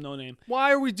nobody, some no name.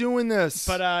 Why are we doing this?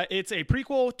 But it's a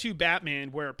prequel to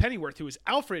Batman where Pennyworth, who is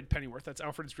Alfred Pennyworth, that's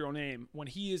Alfred's real name, when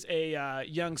he is a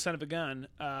young son of a gun,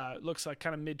 looks like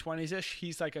kind of mid-20s-ish.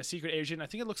 He's like a secret agent. I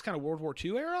think it looks kind of World War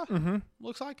II era,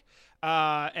 looks like.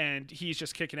 And he's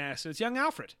just kicking ass. And it's young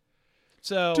Alfred.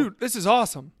 So, dude, this is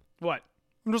awesome. What?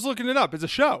 I'm just looking it up. It's a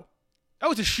show. Oh,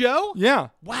 it's a show? Yeah.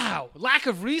 Wow. Lack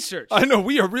of research. I know.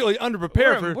 We are really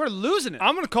underprepared. We're losing it.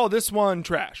 I'm going to call this one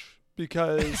trash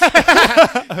because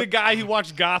the guy who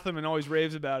watched Gotham and always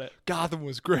raves about it. Gotham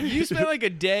was great. You spent like a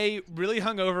day really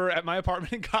hungover at my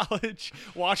apartment in college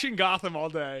watching Gotham all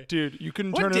day. Dude, you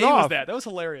couldn't what turn day it off. was that? That was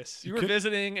hilarious. You were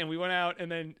visiting and we went out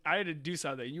and then I had to do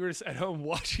something. You were just at home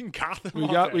watching Gotham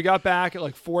We got back at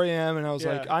like 4 a.m. and I was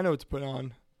like, I know what to put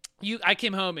on. I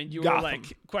came home and you Gotham. were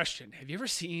like, question, have you ever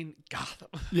seen Gotham?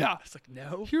 Yeah. I was like,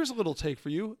 no. Here's a little take for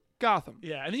you. Gotham.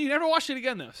 Yeah, and then you never watched it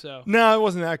again though, so. No, it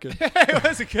wasn't that good. It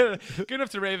wasn't good enough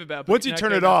to rave about. But once you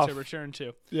turn it off. To return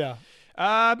to. Yeah.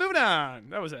 Moving on.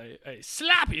 That was a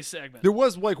slappy segment. There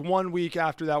was like 1 week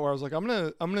after that where I was like, I'm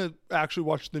gonna actually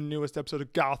watch the newest episode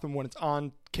of Gotham when it's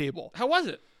on cable. How was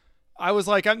it? I was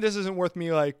like, this isn't worth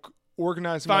me like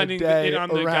organizing finding my day it on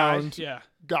the around guide.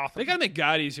 Gotham. They gotta make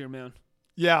God easier, man.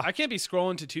 Yeah. I can't be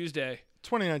scrolling to Tuesday.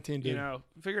 2019, dude. You know,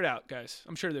 figure it out, guys.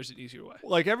 I'm sure there's an easier way.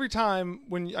 Like every time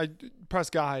when I press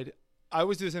guide, I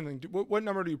always do the same thing. What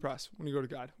number do you press when you go to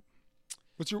guide?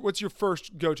 What's your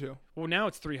first go-to? Well, now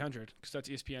it's 300 because that's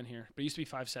ESPN here, but it used to be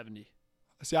 570.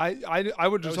 See, I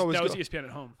would just always that go. was ESPN at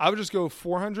home. I would just go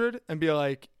 400 and be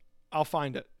like, I'll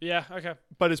find it. Yeah, okay.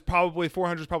 But it's probably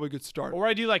 400 is probably a good start. Or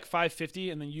I do like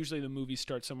 550, and then usually the movies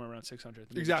start somewhere around 600.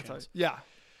 Exactly. Yeah.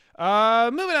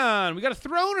 Moving on. We got a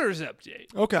Throners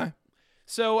update. Okay.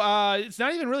 So it's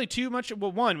not even really too much.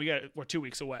 Well, we're 2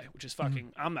 weeks away, which is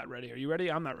fucking. I'm not ready. Are you ready?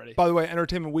 I'm not ready. By the way,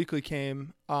 Entertainment Weekly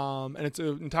came, and it's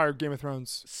an entire Game of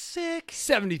Thrones. Sick.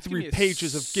 73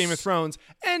 pages of Game of Thrones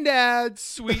and ads.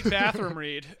 Sweet bathroom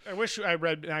read. I wish I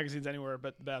read magazines anywhere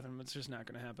but the bathroom. It's just not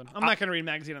going to happen. I'm not going to read a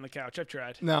magazine on the couch. I've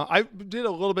tried. No, I did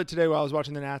a little bit today while I was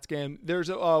watching the Nats game. There's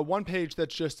one page that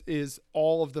just is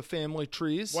all of the family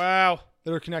trees. Wow.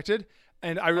 That are connected.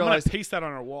 And I I'm realized gonna paste that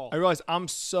on our wall. I realized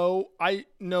I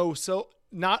know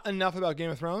not enough about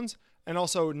Game of Thrones, and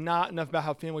also not enough about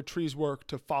how family trees work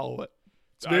to follow it.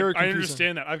 It's very confusing. I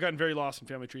understand that. I've gotten very lost in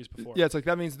family trees before. Yeah, it's like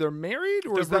that means they're married,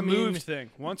 or the does that mean removed thing?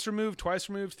 Once removed, twice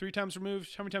removed, 3 times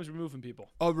removed. How many times removing people?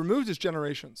 Removed is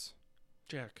generations.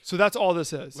 Jack. So that's all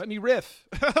this is. Let me riff.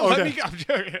 Okay. I'm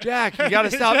joking. Jack, you got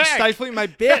to stop stifling my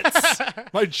bits,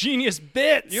 my genius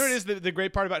bits. You know what is the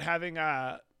great part about having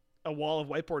a wall of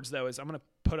whiteboards though is I'm gonna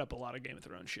put up a lot of Game of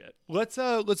Thrones shit. Let's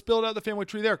build out the family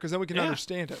tree there, because then we can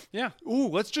understand it. Yeah. Ooh,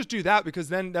 let's just do that, because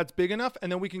then that's big enough,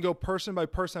 and then we can go person by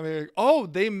person. I'm like, oh,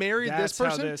 they married That's this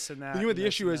person. how this and that. Then you know what the and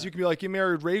issue this is? and You can be like, you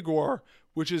married Rhaegar,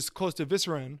 which is close to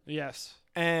Viscerin, yes.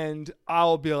 and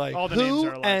I'll be like, All the who names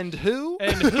are alike. and who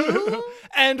And who?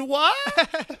 and what?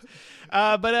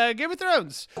 But Game of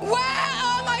Thrones. Where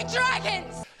are my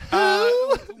dragons?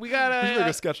 We got We should make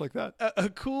a sketch like that. a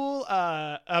cool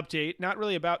update, not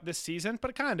really about this season,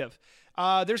 but kind of.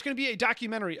 There's going to be a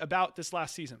documentary about this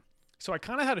last season. So I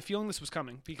kind of had a feeling this was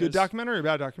coming. Because, Good documentary or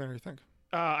bad documentary, you think?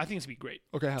 I think it's going to be great.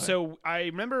 Okay. So I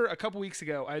remember a couple weeks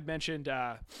ago, I had mentioned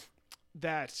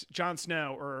that Jon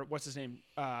Snow, or what's his name?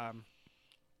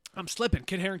 I'm slipping.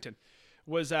 Kit Harington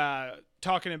was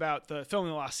talking about the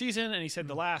filming the last season, and he said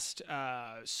the last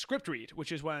script read,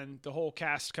 which is when the whole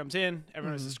cast comes in,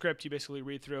 everyone has the script, you basically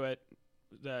read through it,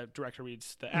 the director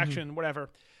reads the action, whatever.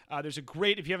 There's a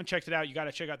great, if you haven't checked it out, you got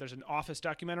to check out, there's an Office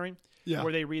documentary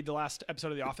where they read the last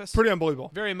episode of The Office. Pretty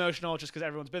unbelievable. Very emotional, just because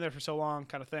everyone's been there for so long,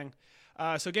 kind of thing.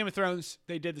 So Game of Thrones,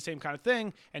 they did the same kind of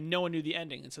thing, and no one knew the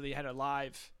ending, and so they had a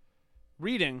live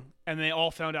reading, and they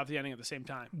all found out the ending at the same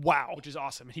time. Wow. Which is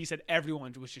awesome. And he said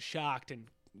everyone was just shocked and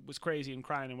was crazy and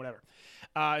crying and whatever.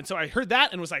 And so I heard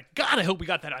that and was like, God, I hope we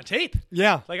got that on tape.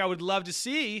 Yeah. Like, I would love to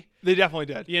see. They definitely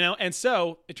did. You know, and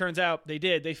so it turns out they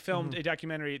did. They filmed a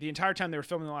documentary the entire time they were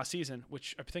filming the last season,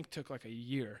 which I think took like a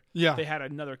year. Yeah. They had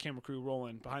another camera crew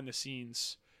rolling behind the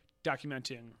scenes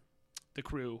documenting the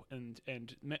crew and I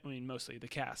mean mostly the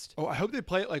cast. Oh, I hope they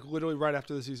play it like literally right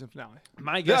after the season finale.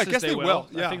 My guess I is guess they will.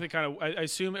 I Yeah. think they kind of. I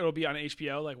assume it'll be on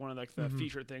HBO. Like one of like the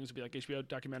featured things would be like HBO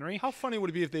documentary. How funny would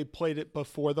it be if they played it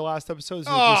before the last episode?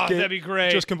 So Oh, that'd be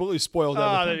great. Just completely spoiled Oh,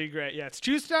 everything. that'd be great. Yeah,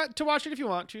 choose to watch it if you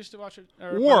want. Choose to watch it.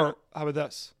 Or how about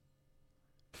this?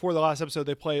 Before the last episode,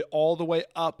 they play all the way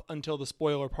up until the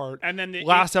spoiler part. And then the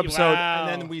last episode, wow.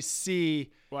 and then we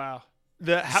see Wow.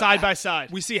 the Side by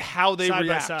side. We see how they Side by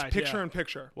react, side, picture yeah. in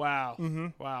picture. Wow.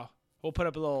 Wow. We'll put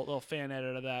up a little fan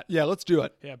edit of that. Yeah, let's do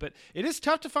it. Yeah, but it is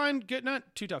tough to find good.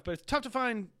 Not too tough, but it's tough to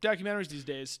find documentaries these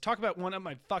days. Talk about one up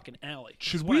my fucking alley.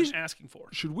 Should what we- I'm asking for?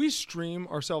 Should we stream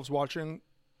ourselves watching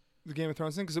the Game of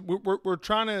Thrones thing? Because we're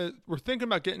thinking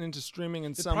about getting into streaming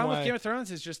in The some problem way. with Game of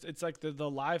Thrones is just it's like the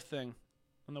live thing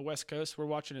on the West Coast. We're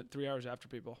watching it 3 hours after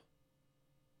people.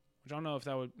 Which I don't know if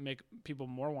that would make people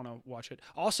more want to watch it.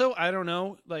 Also, I don't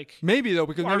know, like Maybe though,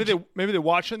 because Or maybe they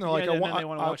watch it and they're like, Yeah, I, then want, they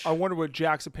wanna I, watch. I wonder what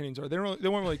Jack's opinions are. They won't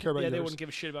really care about yeah, yours. they wouldn't give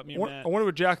a shit about me I or wonder, Matt. I wonder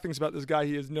what Jack thinks about this guy.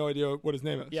 He has no idea what his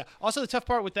name is. Yeah. Also, the tough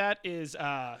part with that is,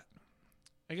 I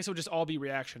guess it would just all be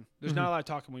reaction. There's not a lot of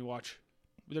talking we watch.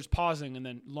 There's pausing and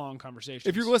then long conversations.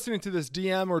 If you're listening to this,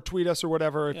 DM or tweet us or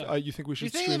whatever if Yeah. you think we do you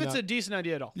should think stream if it's that. a decent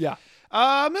idea at all? Yeah.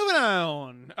 Moving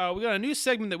on. We got a new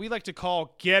segment that we like to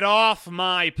call "Get Off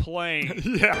My Plane."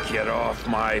 Get off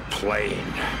my plane.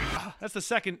 That's the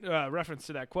second reference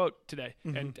to that quote today,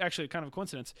 and actually kind of a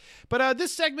coincidence. But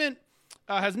this segment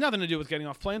has nothing to do with getting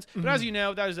off planes. But as you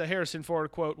know, that is a Harrison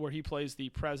Ford quote where he plays the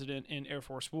president in Air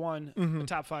Force One, the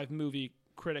top 5 movie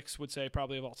critics would say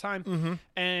probably of all time.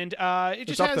 And it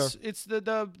just up has there. it's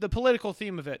the political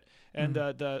theme of it, and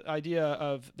the idea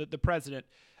of the president.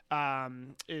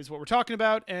 Is what we're talking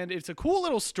about, and it's a cool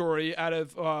little story out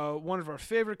of one of our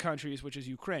favorite countries, which is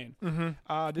Ukraine.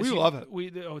 We love it.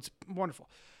 It's wonderful.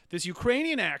 This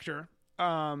Ukrainian actor,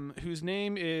 whose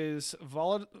name is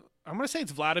I'm going to say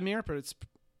it's Vladimir, but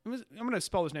I'm going to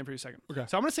spell his name for you a second. Okay.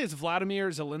 So I'm going to say it's Vladimir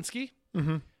Zelensky.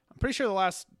 I'm pretty sure the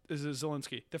last is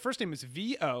Zelensky. The first name is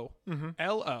VOLODYMYR.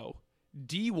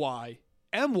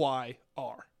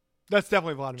 That's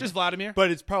definitely Vladimir. Just Vladimir.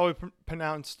 But it's probably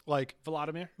pronounced like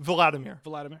Vladimir. Vladimir.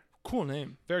 Cool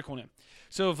name. Very cool name.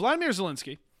 So Vladimir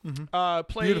Zelensky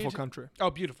played... Beautiful country. Oh,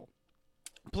 beautiful.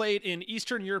 Played an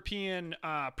Eastern European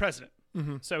president.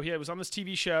 So he was on this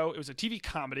TV show. It was a TV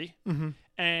comedy,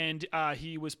 and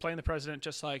he was playing the president,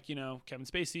 just like Kevin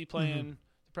Spacey playing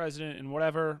the president and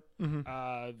whatever.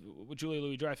 With Julia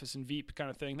Louis-Dreyfus and Veep kind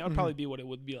of thing. That would probably be what it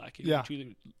would be like.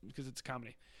 Because it's a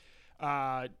comedy.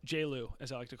 J. Lou,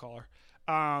 as I like to call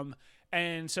her.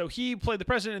 And so he played the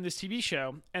president in this TV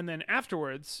show, and then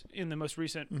afterwards, in the most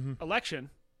recent election,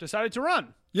 decided to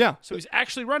run. Yeah. So he's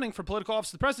actually running for political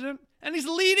office of the president, and he's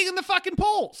leading in the fucking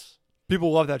polls.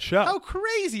 People love that show. How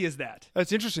crazy is that?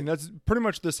 That's interesting. That's pretty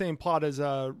much the same plot as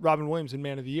Robin Williams in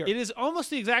Man of the Year. It is almost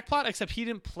the exact plot, except he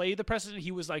didn't play the president.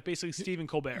 He was like basically Stephen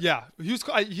Colbert. Yeah. He's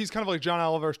kind of like John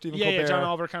Oliver, Stephen Colbert. Yeah, John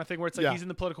Oliver kind of thing, where it's like he's in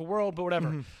the political world, but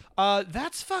whatever.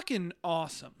 That's fucking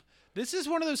awesome. This is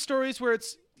one of those stories where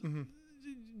it's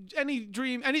any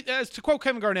dream, to quote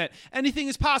Kevin Garnett, anything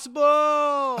is possible.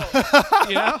 Oh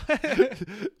yeah.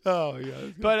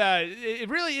 But it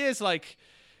really is like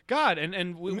God, and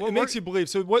it makes you believe.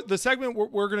 So what the segment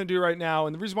we're going to do right now,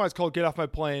 and the reason why it's called "Get Off My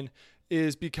Plane,"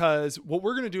 is because what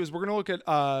we're going to do is we're going to look at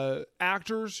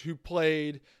actors who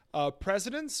played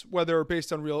presidents, whether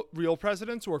based on real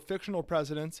presidents or fictional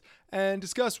presidents, and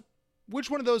discuss which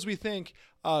one of those we think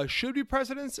should be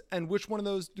presidents, and which one of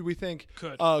those do we think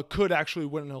could actually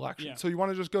win an election. Yeah. So you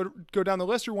want to just go down the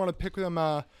list, or you want to pick them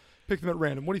at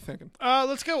random? What are you thinking?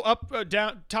 Let's go up,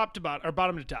 down, top to bottom, or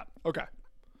bottom to top. Okay.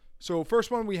 So first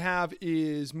one we have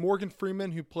is Morgan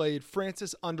Freeman, who played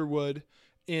Francis Underwood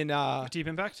in Deep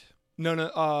Impact.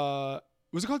 No.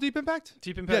 Was it called Deep Impact?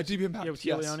 Deep Impact. Yeah, Deep Impact. Yeah, with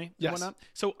Leone and whatnot.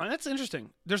 So that's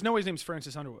interesting. There's no way his name's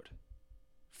Francis Underwood.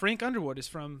 Frank Underwood is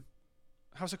from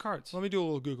House of Cards. Let me do a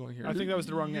little Googling here. I think that was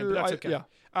the wrong name, but that's okay. Yeah.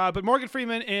 But Morgan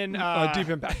Freeman in Deep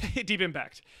Impact. Deep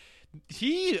Impact.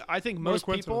 I think most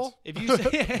people,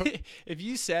 if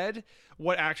you said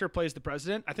what actor plays the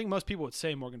president, I think most people would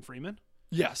say Morgan Freeman.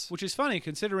 Yes. Which is funny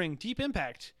considering Deep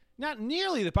Impact, not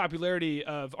nearly the popularity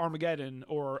of Armageddon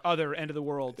or other end of the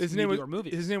world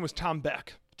movies. His name was Tom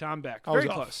Beck. Tom Beck. Very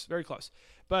close. Very close.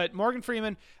 But Morgan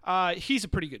Freeman, he's a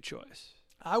pretty good choice.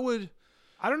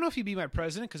 I don't know if he'd be my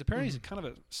president, because apparently he's kind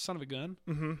of a son of a gun,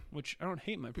 which I don't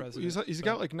hate my president. He's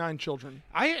got like 9 children.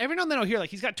 Every now and then I'll hear like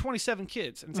he's got 27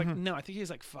 kids, and it's like, no, I think he has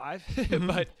like 5,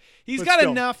 but he's got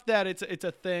enough that it's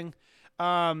a thing.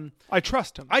 I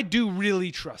trust him. I do really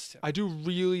trust him. I do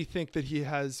really think that he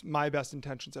has my best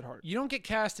intentions at heart. You don't get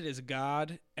casted as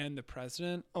God and the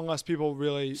president unless people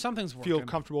really feel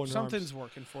comfortable in your arms. Something's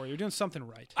working for you. You're doing something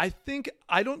right. I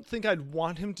don't think I'd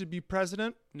want him to be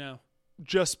president. No.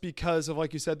 Just because of,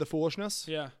 like you said, the foolishness.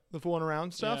 Yeah. The fooling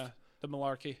around stuff. Yeah. The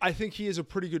malarkey. I think he has a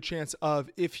pretty good chance of,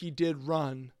 if he did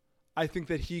run, I think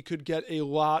that he could get a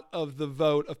lot of the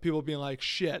vote of people being like,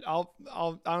 shit, I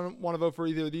don't want to vote for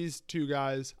either of these two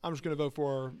guys. I'm just going to vote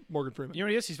for Morgan Freeman. You know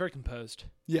what he is? He's very composed.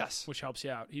 Yes. Which helps you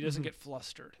out. He doesn't get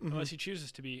flustered unless he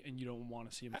chooses to be, and you don't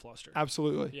want to see him flustered.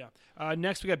 Absolutely. Yeah.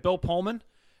 Next, we got Bill Pullman,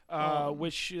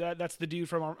 which that's the dude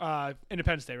from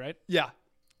Independence Day, right? Yeah.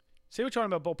 Say what you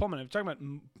want about Bill Pullman. If you're talking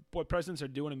about what presidents are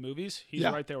doing in movies, he's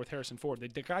right there with Harrison Ford.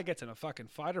 The guy gets in a fucking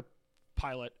fighter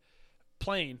pilot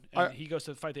plane, and he goes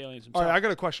to fight the aliens himself. All right, I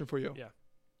got a question for you. Yeah.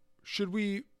 Should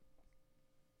we...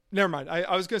 Never mind.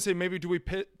 I was going to say, maybe do we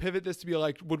pivot this to be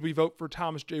like, would we vote for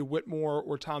Thomas J. Whitmore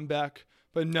or Tom Beck?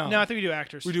 But no. No, I think we do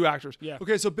actors. We do actors. Yeah.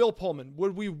 Okay, so Bill Pullman,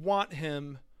 would we want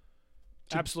him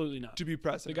Absolutely not. to be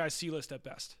president? The guy's C-list at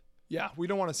best. Yeah, we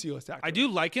don't want a C-list actor. I do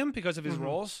like him because of his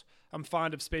roles. I'm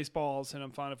fond of Spaceballs and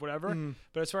I'm fond of whatever.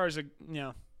 But as far as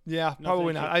yeah,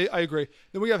 probably not. I agree.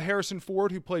 Then we have Harrison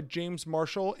Ford, who played James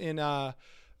Marshall in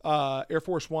Air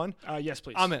Force One. Yes,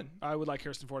 please. I'm in. I would like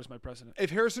Harrison Ford as my president. If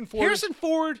Harrison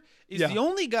Ford is the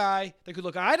only guy that could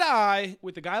look eye to eye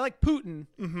with a guy like Putin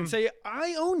and say,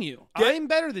 I own you. I'm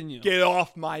better than you. Get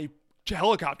off my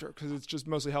helicopter, because it's just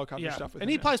mostly helicopter stuff. And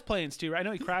he flies planes too, right? I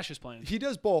know he crashes planes. He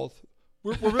does both.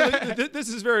 We're really this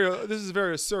is very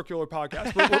a circular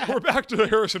podcast. We're back to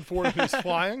Harrison Ford and his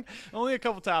flying. Only a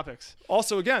couple topics.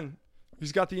 Also, again,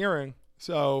 he's got the earring.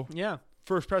 So yeah,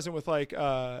 first president with like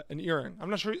an earring.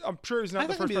 I'm sure he's not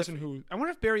the first person who. I wonder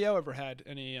if Barrio ever had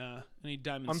any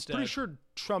diamonds. I'm pretty sure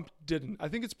Trump didn't. I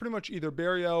think it's pretty much either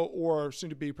Barrio or soon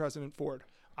to be President Ford.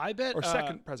 I bet or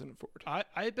second President Ford.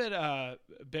 I bet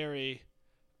Barry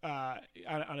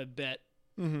on a bet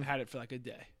had it for like a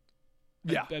day.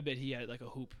 Yeah. I bet he had like a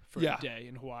hoop for a day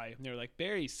in Hawaii. And they were like,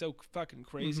 Barry's so fucking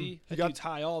crazy. That dude's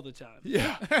high all the time.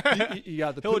 Yeah. he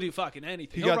got the He'll do fucking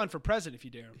anything. He'll run for president if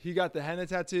you dare him. He got the henna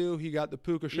tattoo. He got the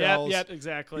puka shells. Yep,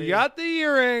 exactly. He got the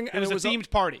earring. It was a themed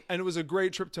party. And it was a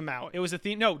great trip to Maui. It was a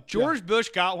theme. No, George Bush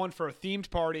got one for a themed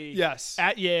party. Yes.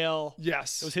 At Yale.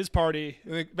 Yes. It was his party.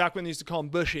 Back when they used to call him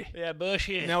Bushy. Yeah,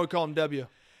 Bushy. Now we call him W.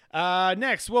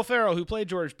 Next, Will Ferrell, who played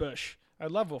George Bush. I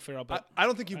love Will Ferrell, but I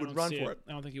don't think he I would don't run see for it.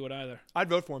 I don't think he would either. I'd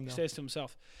vote for him, He though. stays to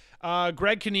himself.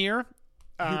 Greg Kinnear.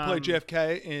 Who played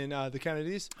JFK in The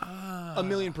Kennedys?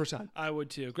 1,000,000%. I would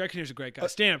too. Greg Kinnear's a great guy.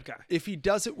 Stand-up guy. If he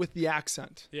does it with the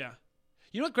accent. Yeah.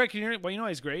 You know what Greg Kinnear, well, you know why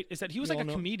he's great? Is that he was like a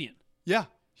know. comedian. Yeah.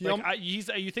 You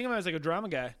think of him as like a drama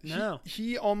guy. No.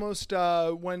 He almost,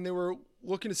 when they were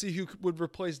looking to see who would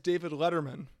replace David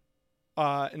Letterman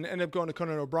and ended up going to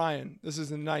Conan O'Brien, this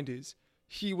is in the 90s,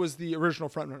 he was the original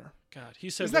frontrunner. God,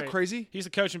 he's so Isn't great. that crazy? He's the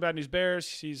coach in Bad News Bears.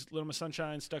 He's Little Miss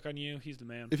Sunshine, Stuck on You. He's the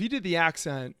man. If he did the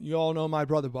accent, you all know my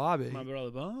brother Bobby. My brother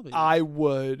Bobby. I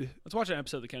would. Let's watch an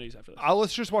episode of the Kennedys after this.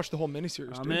 Let's just watch the whole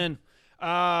miniseries. I'm dude. in.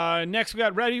 Next, we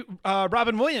got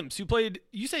Robin Williams, who played,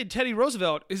 you say Teddy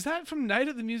Roosevelt. Is that from Night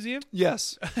at the Museum?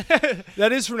 Yes.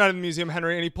 That is from Night at the Museum,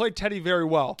 Henry, and he played Teddy very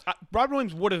well. Robin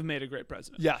Williams would have made a great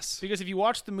president. Yes. Because if you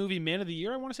watch the movie Man of the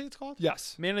Year, I want to say it's called?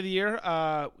 Yes. Man of the Year,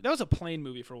 that was a plane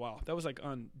movie for a while. That was like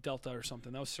on Delta or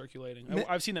something. That was circulating.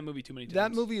 I've seen that movie too many times.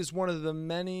 That movie is one of the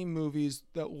many movies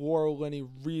that Laura Linney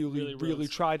really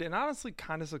tried and honestly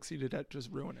kind of succeeded at just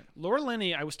ruining. Laura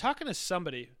Linney, I was talking to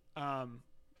somebody,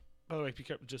 by the way, be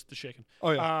careful, just the shaking.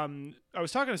 Oh, yeah. I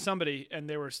was talking to somebody, and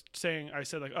they were saying, I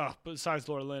said, like, oh, besides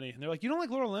Laura Linney. And they're like, you don't like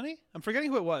Laura Linney? I'm forgetting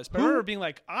who it was. But I remember being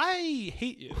like, I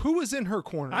hate you. Who was in her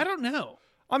corner? I don't know.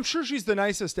 I'm sure she's the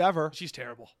nicest ever. She's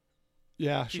terrible.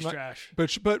 Yeah. She's trash. But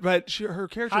her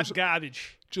character Hot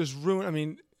garbage. just ruined. I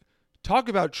mean, talk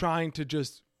about trying to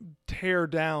just tear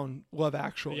down Love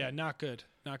Actually. Yeah, not good.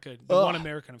 Not good. The One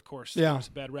American, of course. Yeah. That was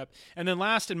a bad rep. And then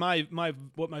last in my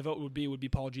what my vote would be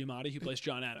Paul Giamatti, who plays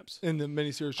John Adams. In the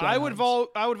miniseries. John I would Adams.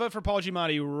 vote for Paul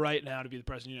Giamatti right now to be the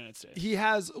president of the United States. He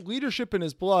has leadership in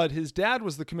his blood. His dad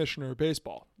was the commissioner of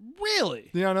baseball. Really?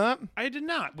 Do you know that? I did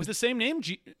not. Was the same name?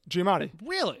 Giamatti.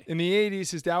 Really? In the 80s,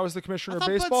 his dad was the commissioner I of thought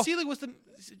baseball. Bud Selig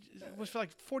was for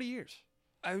like 40 years.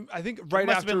 I think right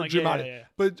must have after been like- Giamatti. yeah.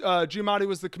 But Giamatti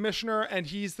was the commissioner, and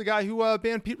he's the guy who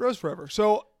banned Pete Rose forever.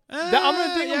 So I'm going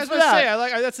to ding yeah, I him was for about to say,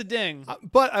 that. that's a ding.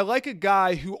 But I like a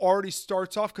guy who already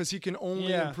starts off because he can only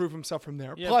Yeah. improve himself from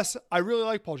there. Yeah. Plus, I really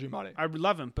like Paul Giamatti. I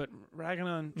love him, but ragging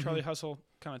on Charlie Hustle,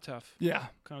 kind of tough. Yeah.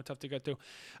 Kind of tough to get through.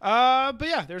 But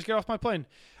yeah, there's Get Off My Plane.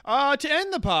 To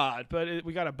end the pod, but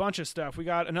we got a bunch of stuff. We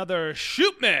got another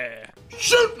Shoot Me.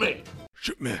 Shoot me!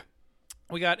 Shoot me.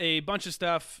 We got a bunch of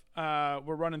stuff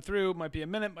we're running through. Might be a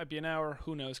minute, might be an hour.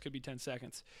 Who knows? Could be 10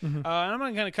 seconds. And I'm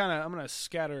gonna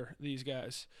scatter these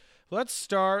guys. Let's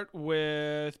start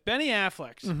with Benny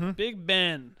Affleck's Big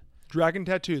Ben. Dragon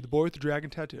tattoo. The boy with the dragon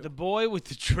tattoo. The boy with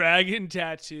the dragon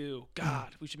tattoo.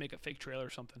 God, we should make a fake trailer or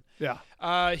something. Yeah.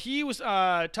 He was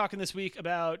talking this week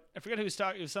about, I forget who was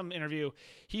talking, it was some interview.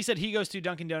 He said he goes to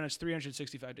Dunkin' Donuts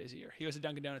 365 days a year. He goes to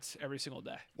Dunkin' Donuts every single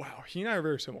day. Wow. He and I are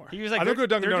very similar. He was like, I don't go to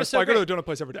Dunkin' they're Donuts, just so but I go to a great. donut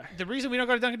place every day. The reason we don't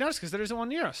go to Dunkin' Donuts is because there isn't one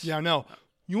near us. Yeah, I know.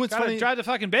 You what's Gotta funny? drive to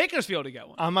fucking Bakersfield to get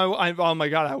one. Oh my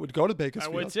God, I would go to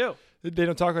Bakersfield. I would too. They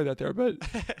don't talk like that there, but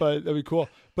that'd be cool.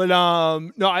 But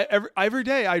no, every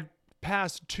day I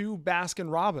pass 2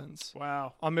 Baskin Robbins.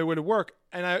 Wow. On my way to work,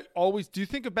 and I always do you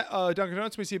think of Dunkin'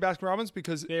 Donuts when you see a Baskin Robbins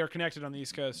because They are connected on the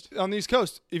East Coast. on the East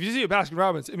Coast, if you see a Baskin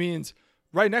Robbins, it means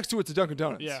right next to it's a Dunkin'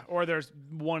 Donuts. Yeah, or there's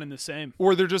one in the same.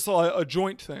 Or they're just a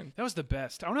joint thing. That was the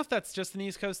best. I don't know if that's just an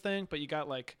East Coast thing, but you got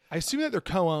like, I assume that they're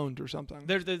co-owned or something.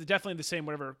 they're definitely the same,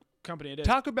 whatever company it is.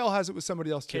 Taco Bell has it with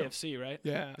somebody else too. KFC, right?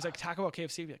 Yeah. It's like Taco Bell,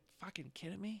 KFC. You'd be like, fucking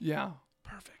kidding me? Yeah.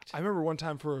 Perfect. I remember one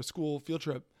time for a school field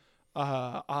trip, it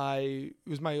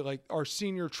was our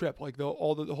senior trip, like the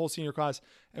whole senior class,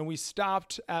 and we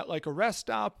stopped at like a rest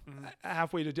stop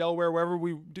halfway to Delaware, wherever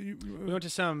we went to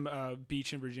some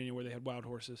beach in Virginia where they had wild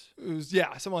horses. it was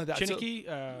something like that. Chinnicky?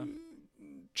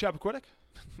 Chappaquiddick.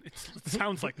 It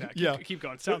sounds like that. Yeah. Keep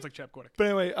going. Sounds like Chappaquiddick. But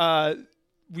anyway,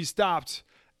 we stopped,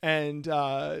 and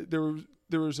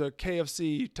there was a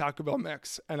KFC Taco Bell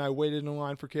mix, and I waited in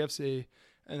line for KFC,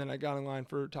 and then I got in line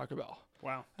for Taco Bell.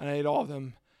 Wow. And I ate all of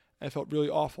them. And I felt really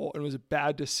awful, and it was a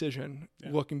bad decision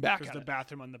looking back Because at the it.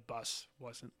 bathroom on the bus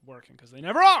wasn't working, because they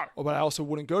never are. Oh, but I also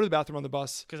wouldn't go to the bathroom on the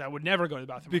bus Because I would never go to the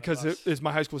bathroom because on the bus. it is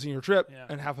my high school senior trip, Yeah.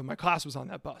 and half of my class was on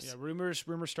that bus. Yeah, rumors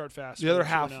start fast. The other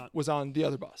rumors half are not. was on the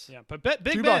other bus. Yeah, but Big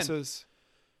 2 Ben. buses,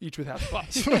 each with half a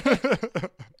bus.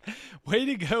 Way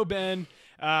to go, Ben.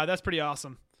 That's pretty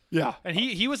awesome. Yeah. And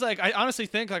he was like, I honestly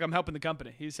think like I'm helping the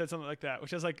company. He said something like that,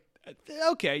 which I was like,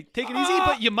 okay, take it easy,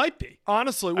 but you might be.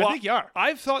 Honestly, well, I think you are.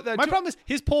 I've thought that My too. problem is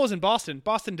his poll is in Boston.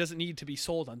 Boston doesn't need to be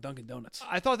sold on Dunkin' Donuts.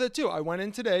 I thought that too. I went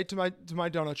in today to my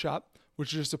donut shop,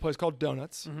 which is just a place called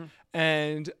Donuts,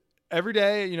 and every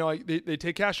day, like they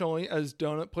take cash only, as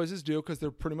donut places do, because they're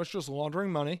pretty much just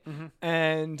laundering money.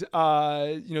 And,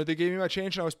 they gave me my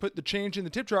change, and I was put the change in the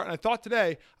tip jar. And I thought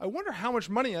today, I wonder how much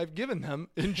money I've given them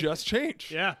in just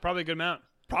change. Yeah, probably a good amount.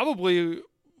 Probably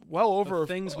well over the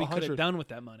things we could have done with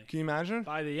that money. Can you imagine?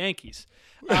 By the Yankees.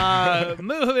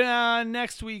 Moving on.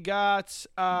 Next we got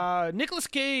Nicolas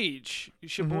Cage.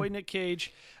 Your boy Nick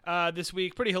Cage. This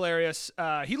week, pretty hilarious.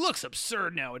 He looks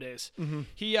absurd nowadays.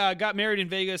 He got married in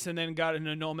Vegas and then got an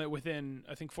annulment within,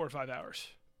 I think, 4 or 5 hours.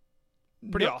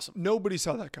 Pretty awesome. Nobody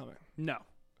saw that coming. No.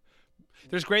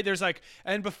 There's like,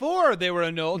 and before they were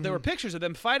annulled, there were pictures of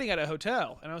them fighting at a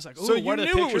hotel, and I was like, "Ooh, so you what are the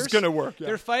knew pictures?" it was gonna work. Yeah.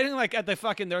 They're fighting like at the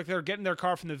fucking, they're getting their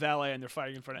car from the valet, and they're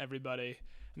fighting in front of everybody,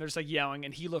 and they're just like yelling,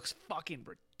 and he looks fucking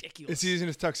ridiculous. Is he in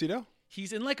his tuxedo?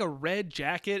 He's in like a red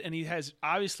jacket, and he has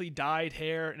obviously dyed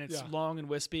hair, and it's long and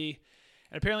wispy.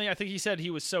 And apparently, I think he said he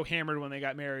was so hammered when they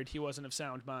got married, he wasn't of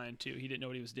sound mind too. He didn't know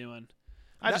what he was doing.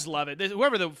 I just love it.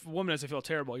 Whoever the woman is, I feel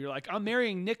terrible. You're like, I'm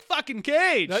marrying Nick fucking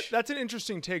Cage. That's an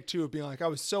interesting take, too, of being like, I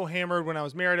was so hammered when I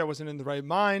was married, I wasn't in the right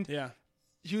mind. Yeah.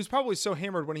 He was probably so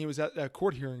hammered when he was at that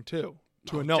court hearing, too,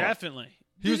 to annul it. Definitely.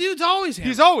 Dude's always hammered.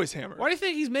 He's always hammered. Why do you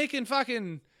think he's making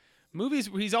fucking movies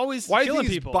where he's always killing killing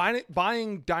people? people? Why do you think he's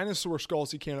buying dinosaur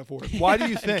skulls he can't afford? Why do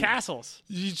you think? And castles.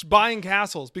 He's buying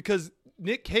castles because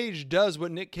Nick Cage does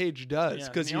what Nick Cage does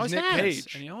because he's Nick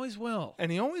Cage. And he always will.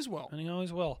 And he always will.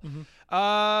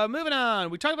 Moving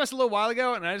on. We talked about this a little while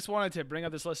ago, and I just wanted to bring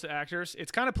up this list of actors.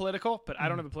 It's kind of political, but I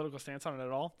don't have a political stance on it at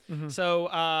all. So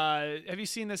have you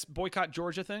seen this Boycott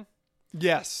Georgia thing?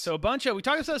 Yes. So we talked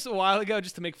about this a while ago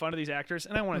just to make fun of these actors,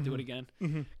 and I want to do it again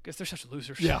because they're such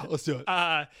losers. Yeah, let's do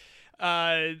it.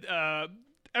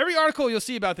 Every article you'll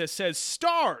see about this says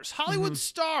Hollywood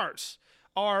stars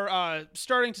are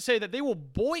starting to say that they will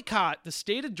boycott the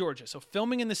state of Georgia, so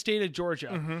filming in the state of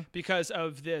Georgia, because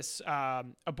of this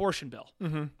abortion bill.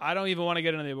 I don't even want to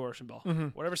get into the abortion bill.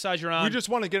 Whatever side you're on. We just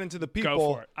want to get into the people.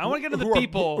 Go for it. I want to get into the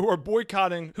people who are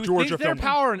boycotting who Georgia think they're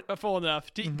filming. powerful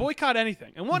enough to boycott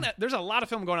anything. And there's a lot of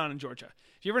film going on in Georgia.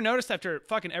 Have you ever noticed after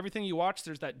fucking everything you watch,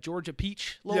 there's that Georgia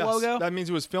Peach logo? That means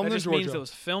it was filmed that in just Georgia. means it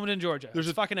was filmed in Georgia. There's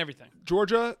fucking everything.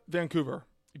 Georgia, Vancouver.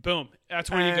 Boom.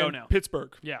 That's where you go now.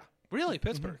 Pittsburgh. Yeah. Really?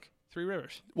 Pittsburgh. Three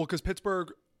Rivers. Well, because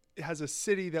Pittsburgh has a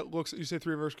city that looks. You say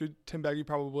Three Rivers. Could Tim Baggy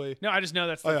probably? No, I just know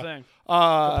that's the thing. Go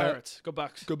Pirates. Go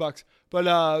Bucks. Go Bucks.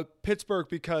 But Pittsburgh,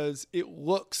 because it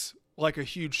looks like a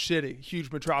huge city,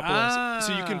 huge metropolis.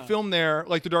 So you can film there,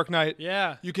 like The Dark Knight.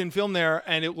 Yeah. You can film there,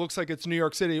 and it looks like it's New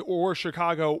York City or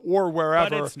Chicago or wherever.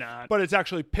 But it's not. But it's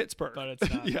actually Pittsburgh. But it's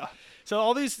not. Yeah. So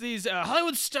all these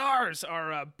Hollywood stars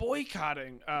are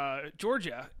boycotting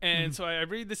Georgia, and so I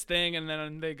read this thing, and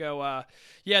then they go,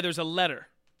 there's a letter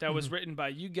that was written by,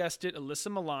 you guessed it,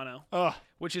 Alyssa Milano,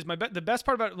 which is the best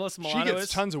part about Alyssa Milano. She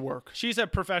gets tons of work. She's a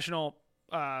professional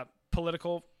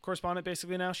political correspondent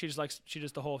basically now. She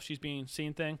does the whole she's being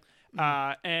seen thing.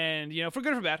 And for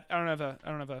good or for bad, I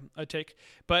don't have a take,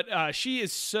 but she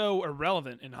is so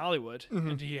irrelevant in Hollywood,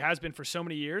 and he has been for so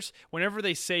many years. Whenever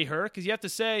they say her, because you have to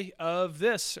say of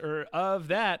this or of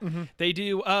that, they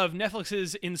do of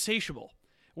Netflix's Insatiable,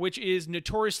 which is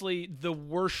notoriously the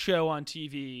worst show on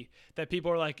TV that people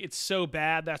are like, it's so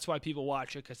bad, that's why people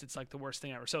watch it, because it's like the worst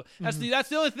thing ever. So that's the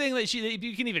only thing that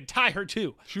you can even tie her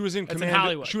to. She was in That's Commando. in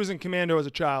Hollywood. She was in Commando as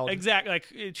a child. Exactly. Like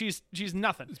she's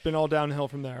nothing. It's been all downhill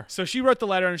from there. So she wrote the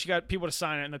letter and she got people to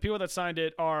sign it, and the people that signed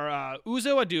it are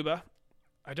Uzo Aduba.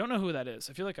 I don't know who that is.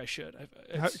 I feel like I should.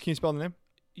 Can you spell the name?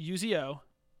 Uzo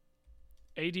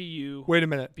Adu. Wait a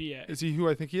minute. BA. Is he who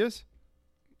I think he is?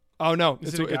 Oh no,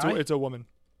 Is it a guy? It's a woman.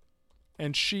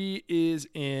 And she is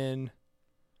in.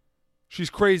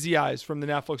 She's Crazy Eyes from the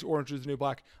Netflix Orange Is the New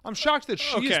Black. I'm shocked that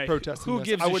she is protesting Who this.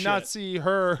 gives I a would not shit? see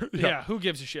her. Yeah, who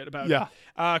gives a shit about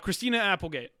it? Christina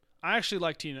Applegate. I actually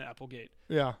like Tina Applegate.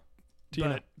 Yeah.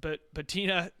 Tina. But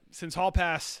Tina, since Hall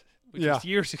Pass, which was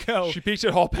years ago, she peaked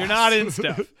at Hall Pass. You're not in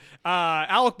stuff.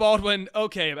 Alec Baldwin.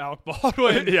 Okay, Alec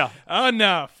Baldwin. Yeah.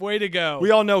 Enough. Way to go. We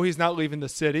all know he's not leaving the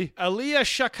city. Aaliyah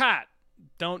Shawkat.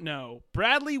 Don't know.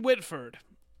 Bradley Whitford.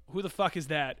 Who the fuck is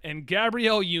that? And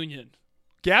Gabrielle Union.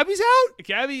 Gabby's out?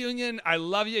 Gabby Union, I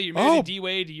love you. You're married to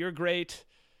D-Wade. You're great.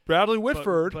 Bradley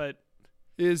Whitford but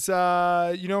is,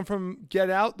 you know him from Get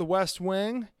Out, The West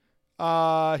Wing.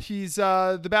 He's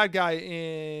the bad guy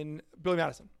in Billy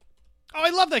Madison. Oh,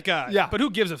 I love that guy. Yeah. But who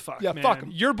gives a fuck, Yeah, man? fuck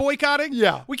him. You're boycotting?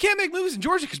 Yeah. We can't make movies in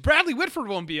Georgia because Bradley Whitford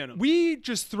won't be in them. We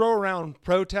just throw around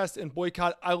protest and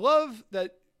boycott. I love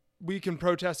that we can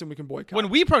protest and we can boycott. When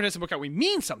we protest and boycott, we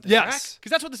mean something. Yes.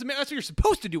 Because that's what you're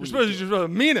supposed to do. You're supposed to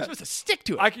mean it. You're supposed to stick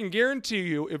to it. I can guarantee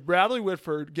you, if Bradley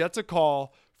Whitford gets a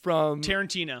call from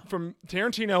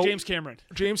Tarantino,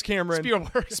 James Cameron,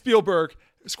 Spielberg,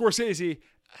 Scorsese,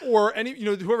 or any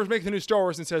whoever's making the new Star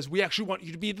Wars and says, we actually want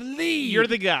you to be the lead. You're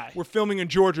the guy. We're filming in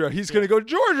Georgia. He's going to go,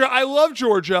 Georgia, I love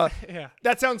Georgia. Yeah.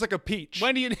 That sounds like a peach.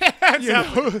 When do you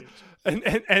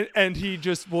and he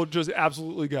will just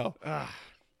absolutely go.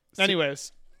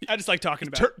 Anyways, I just like talking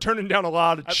about turning down a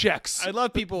lot of checks. I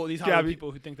love these Hollywood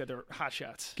people who think that they're hot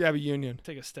shots. Gabby Union.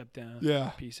 Take a step down. Yeah.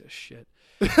 Piece of shit.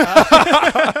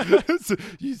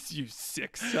 You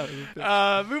sick son of a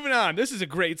bitch. Moving on. This is a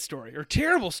great story, or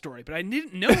terrible story, but I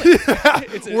didn't know it.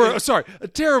 A terrible it's story.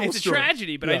 It's a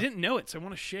tragedy, but I didn't know it, so I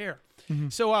want to share. Mm-hmm.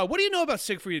 So what do you know about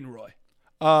Siegfried and Roy?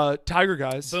 Tiger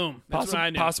guys. Boom. That's what I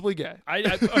knew. Possibly gay.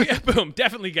 Boom.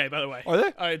 Definitely gay, by the way. Are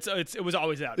they? It was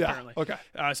always out, apparently. Okay.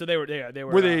 So they were they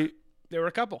were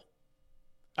a couple.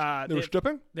 They were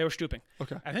stooping? They were stooping.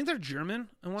 Okay. I think they're German,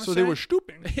 I want to say. So they were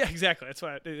stooping. Yeah, exactly. That's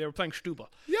why they were playing Stubel.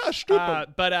 Yeah,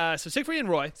 stooping. So Siegfried and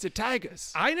Roy. It's the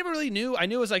Tigers. I never really knew. I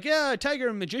knew it was like,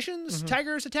 tiger magicians, Mm-hmm.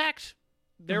 tigers attacked.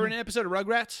 They were in an episode of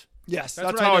Rugrats. Yes,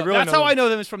 That's how I know. really That's know how them. I know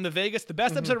them is from the Vegas. The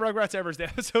best episode of Rugrats ever is the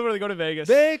episode where they go to Vegas.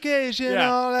 Vacation,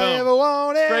 all I ever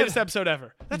wanted. Greatest episode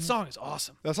ever. That song is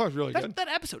awesome. That song's really good. That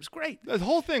episode is great. The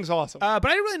whole thing's awesome. But I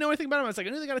didn't really know anything about them. I was like, I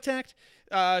knew they got attacked.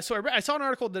 So I saw an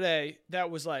article today that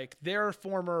was like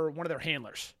one of their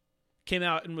handlers came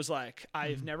out and was like,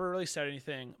 I've never really said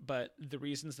anything, but the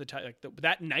reasons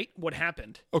that night, what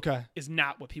happened Okay. is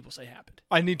not what people say happened.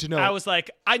 I need to know. I was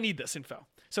like, I need this info.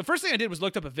 So first thing I did was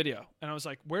looked up a video, and I was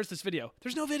like, where's this video?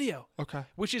 There's no video. Okay.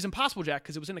 Which is impossible, Jack,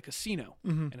 because it was in a casino.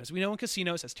 And as we know in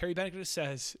casinos, as Terry Benedict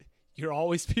says, you're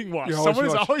always being watched. Someone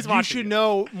is always watching. You should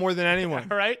know more than anyone.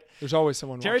 All right? There's always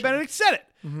someone Terry watching. Benedict said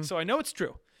it. So I know it's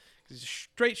true. He's a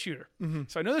straight shooter.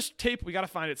 So I know there's tape. We got to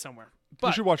find it somewhere. But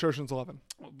You should watch Ocean's 11.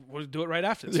 we'll do it right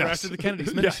after this. Yes. Right after the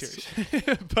Kennedys Yes.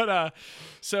 miniseries. But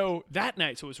so that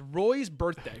night, so it was Roy's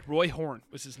birthday. Roy Horn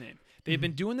was his name. They've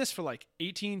been doing this for like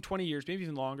 18, 20 years, maybe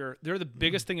even longer. They're the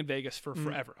biggest thing in Vegas for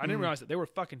forever. I didn't realize that. They were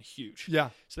fucking huge. Yeah.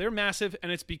 So they were massive,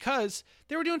 and it's because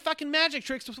they were doing fucking magic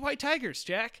tricks with white tigers,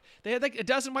 Jack. They had like a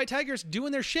dozen white tigers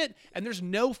doing their shit, and there's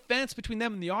no fence between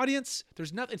them and the audience.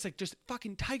 There's nothing. It's like just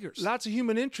fucking tigers. Lots of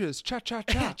human interest.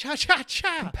 Cha-cha-cha.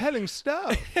 Cha-cha-cha. Compelling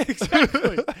stuff.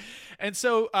 Exactly. And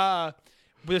so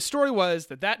the story was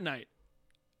that night,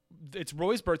 it's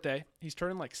Roy's birthday. He's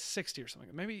turning like 60 or something.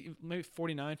 Maybe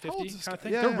 49, 50 old is this kind of guy?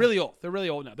 thing. Yeah, They're yeah. really old. They're really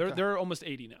old now. They're almost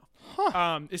 80 now.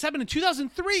 Huh. This happened in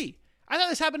 2003. I thought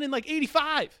this happened in like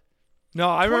 85. No,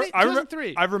 I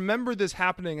 2003. remember this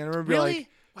happening, and I remember being Really? like,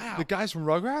 Wow. the guys from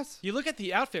Rugrats? You look at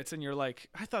the outfits and you're like,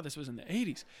 I thought this was in the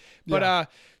 80s. But Yeah.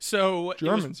 so it was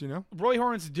Germans, you know? Roy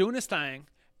Horn's doing his thing.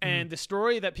 And the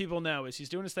story that people know is he's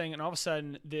doing his thing, and all of a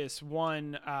sudden, this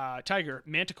one tiger,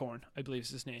 Manticorn, I believe is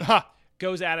his name,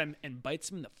 goes at him and bites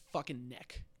him in the fucking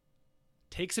neck.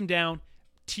 Takes him down,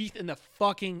 teeth in the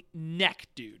fucking neck,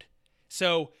 dude.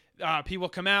 So people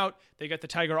come out, they get the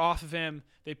tiger off of him,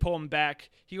 they pull him back.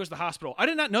 He goes to the hospital. I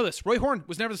did not know this. Roy Horn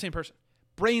was never the same person.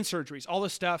 Brain surgeries, all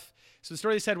this stuff. So the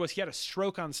story they said was he had a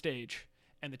stroke on stage,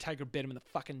 and the tiger bit him in the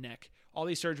fucking neck. All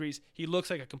these surgeries. He looks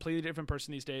like a completely different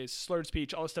person these days. Slurred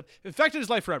speech, all this stuff. It affected his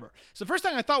life forever. So the first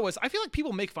thing I thought was, I feel like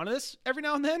people make fun of this every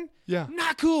now and then. Yeah.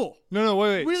 Not cool. No,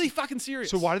 wait. Really fucking serious.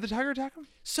 So why did the tiger attack him?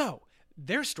 So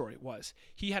their story was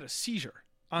he had a seizure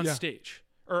on Yeah. stage.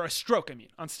 Or a stroke,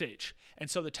 on stage. And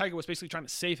so the tiger was basically trying to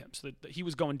save him. So that he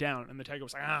was going down, and the tiger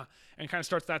was like, and kind of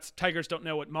starts, tigers don't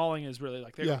know what mauling is really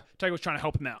like. Yeah. Tiger was trying to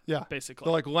help him out, Yeah. basically.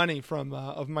 They're like Lenny from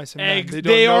Of Mice and Men.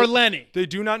 They are Lenny. They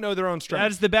do not know their own strength.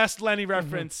 That is the best Lenny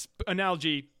reference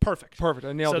analogy. Perfect. Perfect.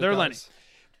 I nailed it. So they're guys. Lenny.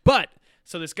 But,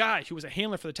 so this guy who was a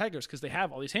handler for the Tigers, because they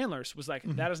have all these handlers, was like,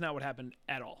 that is not what happened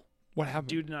at all. What happened?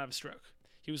 Dude did not have a stroke.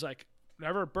 He was like,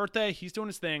 whatever, birthday, he's doing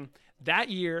his thing. That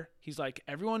year, he's like,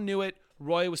 everyone knew it.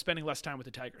 Roy was spending less time with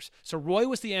the Tigers. So Roy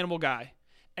was the animal guy,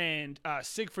 and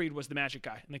Siegfried was the magic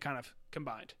guy, and they kind of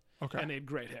combined. Okay. And they had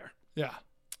great hair. Yeah.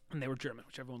 And they were German,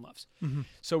 which everyone loves.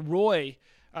 So Roy,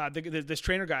 this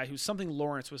trainer guy, who's something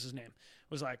Lawrence was his name,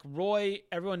 was like, Roy,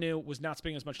 everyone knew, was not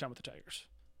spending as much time with the Tigers.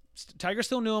 Tigers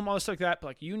still knew him, all this stuff like that, but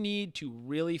like, you need to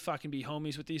really fucking be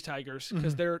homies with these Tigers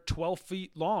because they're 12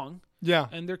 feet long. Yeah.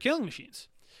 And they're killing machines.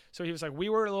 So he was like, we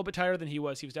were a little bit tighter than he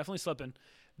was. He was definitely slipping.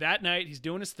 That night, he's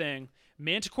doing his thing.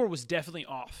 Manticore was definitely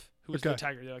off. Who was the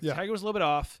tiger? They're like, the tiger was a little bit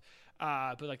off.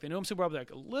 But like, they know him super well, but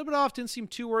like a little bit off, didn't seem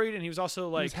too worried. And he was also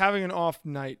like, he's having an off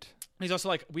night. he's also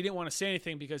like, we didn't want to say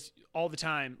anything because all the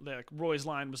time, like Roy's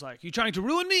line was like, you trying to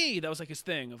ruin me? That was like his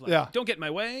thing of like, don't get in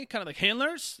my way. Kind of like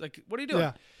handlers. Like, what are you doing?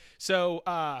 Yeah. So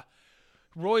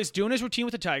Roy's doing his routine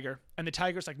with the tiger, and the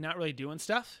tiger's like not really doing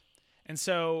stuff. And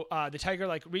so the tiger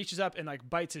like reaches up and like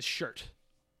bites his shirt.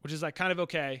 which is like kind of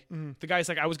okay. The guy's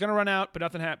like, I was gonna run out, but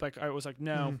nothing happened. Like I was like,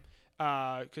 no,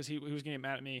 because he was getting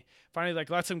mad at me. Finally, like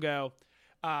lets him go.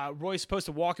 Roy's supposed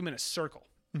to walk him in a circle,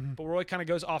 but Roy kind of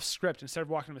goes off script. Instead of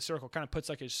walking him in a circle, kind of puts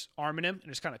like his arm in him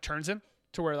and just kind of turns him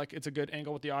to where like it's a good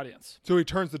angle with the audience. So he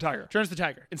turns the tiger. Turns the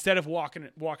tiger instead of walking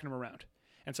him around.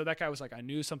 And so that guy was like, I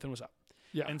knew something was up.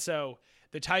 Yeah. And so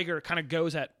the tiger kind of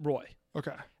goes at Roy.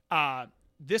 Okay.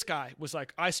 This guy was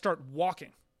like, I start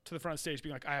walking to the front of the stage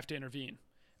being like, I have to intervene.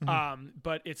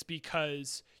 But it's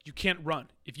because you can't run.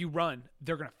 If you run,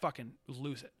 they're going to fucking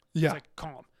lose it. Yeah. It's like,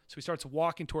 calm. So he starts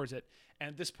walking towards it. And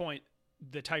at this point,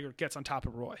 the tiger gets on top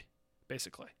of Roy,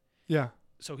 basically. Yeah.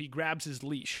 So he grabs his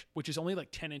leash, which is only like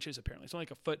 10 inches apparently. It's only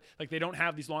like a foot. Like they don't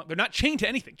have these long. They're not chained to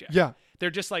anything, Jack. Yeah.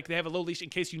 They're just like they have a little leash in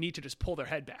case you need to just pull their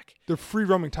head back. They're free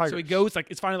roaming tigers. So he goes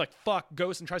like it's finally like fuck,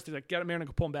 goes and tries to like get a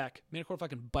Manticore, pull him back. Manticore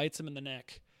fucking bites him in the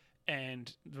neck,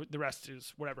 and the rest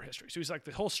is whatever history. So he's like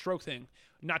the whole stroke thing,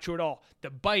 not true at all. The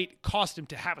bite cost him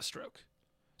to have a stroke.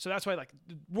 So that's why like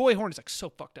Roy Horn is like so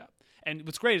fucked up. And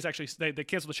what's great is actually they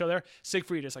canceled the show there.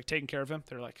 Siegfried is like taking care of him.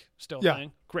 They're like still a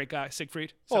thing. Great guy,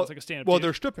 Siegfried. Sounds like a stand-up. Well, dude.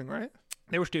 they're stripping, right?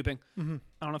 They were stooping. I don't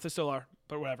know if they still are,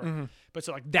 but whatever. But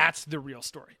so like that's the real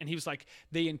story. And he was like,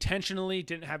 they intentionally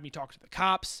didn't have me talk to the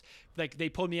cops. Like they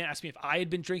pulled me in, asked me if I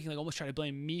had been drinking, like almost tried to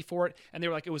blame me for it. And they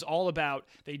were like, it was all about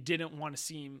they didn't want to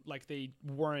seem like they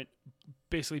weren't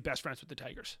basically best friends with the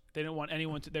Tigers. They didn't want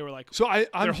anyone to. They were like, So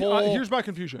here's my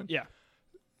confusion. yeah.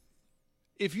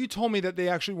 If you told me that they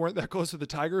actually weren't that close to the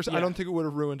Tigers, I don't think it would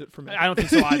have ruined it for me. I don't think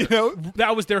so either. You know?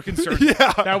 That was their concern.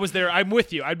 Yeah. That was their. I'm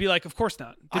with you. I'd be like, of course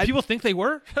not. Did people think they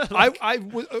were? I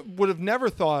would have never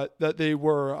thought that they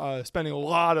were spending a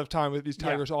lot of time with these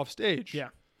Tigers off stage. Yeah.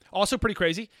 Also pretty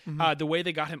crazy. The way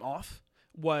they got him off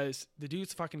was the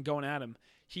dude's fucking going at him.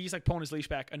 He's like pulling his leash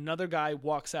back. Another guy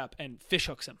walks up and fish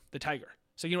hooks him, the tiger.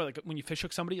 So you know, like when you fish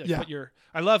hook somebody, like put your.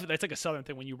 I love that's like a Southern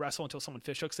thing when you wrestle until someone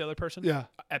fish hooks the other person. Yeah,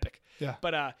 epic. Yeah,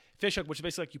 but fish hook, which is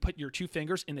basically like you put your two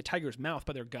fingers in the tiger's mouth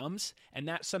by their gums, and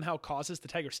that somehow causes the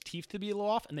tiger's teeth to be a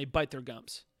little off, and they bite their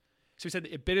gums. So he said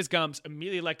it bit his gums,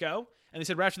 immediately let go, and they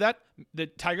said right after that, the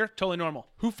tiger totally normal.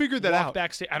 Who figured that out?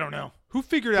 Backstage, I don't know. Who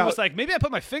figured It out? was like maybe I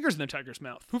put my fingers in the tiger's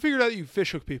mouth. Who figured out that you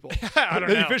fish hook people? I don't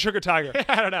that know. You fish hook a tiger.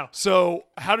 I don't know. So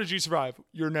how did you survive?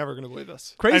 You're never going to believe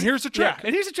this. Crazy. And here's the trick. Yeah,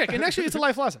 and here's the trick. And actually, it's a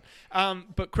life lesson.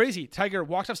 But crazy. Tiger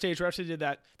walked off stage. Right after they did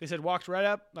that, they said walked right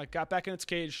up, like got back in its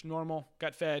cage, normal,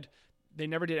 got fed. They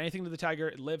never did anything to the tiger.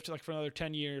 It lived like for another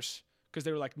 10 years because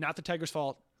they were like, not the tiger's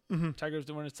fault. Tiger's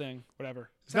doing its thing. Whatever.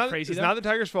 It's not crazy. It's not the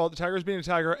tiger's fault. The tiger's being a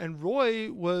tiger, and Roy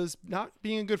was not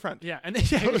being a good friend. Yeah, and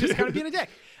he was just kind of being a dick.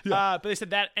 Yeah. But they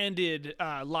said that ended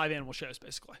live animal shows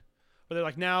basically. But they're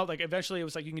like now, like eventually it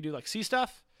was like you can do like sea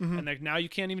stuff, and like now you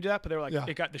can't even do that. But they were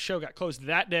like, the show got closed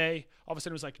that day. All of a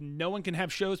sudden it was like no one can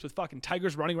have shows with fucking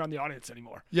tigers running around the audience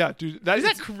anymore. Yeah, dude, Isn't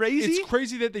that crazy? It's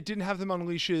crazy that they didn't have them on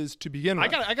leashes to begin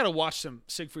with. I gotta watch some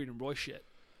Siegfried and Roy shit.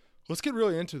 Let's get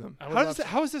really into them.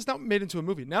 How is this not made into a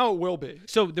movie? Now it will be.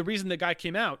 So the reason the guy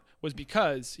came out was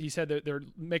because he said that they're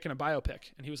making a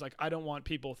biopic, and he was like, I don't want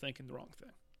people thinking the wrong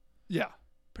thing. Yeah.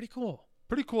 Pretty cool.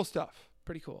 Pretty cool stuff.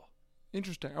 Pretty cool.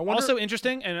 Interesting. Also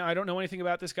interesting, and I don't know anything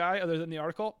about this guy other than the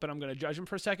article, but I'm going to judge him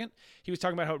for a second. He was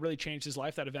talking about how it really changed his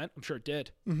life, that event. I'm sure it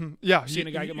did. Yeah. Seeing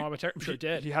a guy get mauled by a tiger, I'm sure it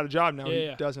did. He had a job now.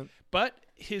 He doesn't. But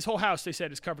his whole house, they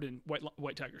said, is covered in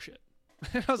white tiger shit.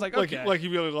 I was like, okay. Like he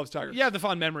really loves tigers. Yeah, the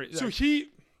fond memory. So he...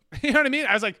 You know what I mean?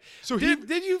 I was like, so did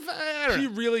you? He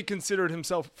really considered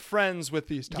himself friends with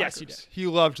these tigers. Yes, he did. He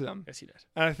loved them. Yes, he did.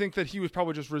 And I think that he was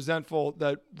probably just resentful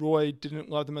that Roy didn't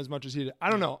love them as much as he did. I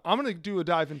don't know. I'm going to do a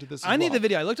dive into this. I need the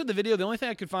video. I looked at the video. The only thing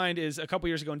I could find is a couple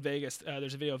years ago in Vegas.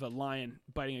 There's a video of a lion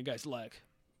biting a guy's leg.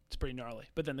 It's pretty gnarly.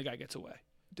 But then the guy gets away.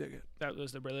 Dig it. That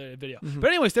was the related video. But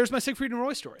anyways, there's my Siegfried and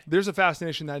Roy story. There's a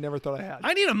fascination that I never thought I had.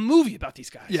 I need a movie about these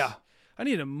guys. Yeah. I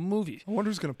need a movie. I wonder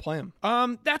who's going to play him.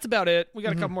 That's about it. We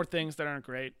got a couple more things that aren't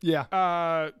great.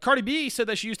 Yeah. Cardi B said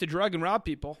that she used to drug and rob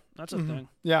people. That's a thing.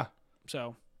 Yeah.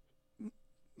 So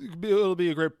it'll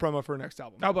be a great promo for her next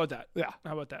album. How about that? Yeah.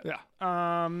 How about that? Yeah.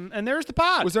 And there's the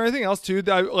pod. Was there anything else too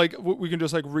that we can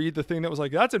just like read the thing that was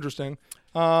like that's interesting?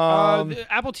 The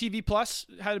Apple TV Plus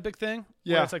had a big thing.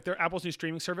 Yeah. It's like their Apple's new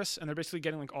streaming service, and they're basically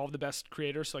getting like all of the best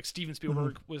creators. So, like Steven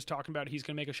Spielberg was talking about he's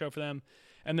going to make a show for them.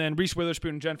 And then Reese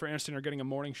Witherspoon and Jennifer Aniston are getting a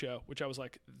morning show, which I was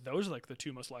like, those are like the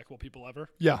two most likable people ever.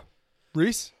 Yeah.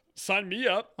 Reese? Sign me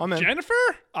up. I'm in. Jennifer?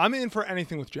 I'm in for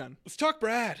anything with Jen. Let's talk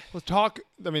Brad. Let's talk.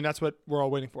 I mean, that's what we're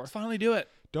all waiting for. Let's finally do it.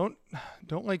 Don't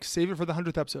like save it for the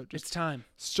 100th episode. Just it's time.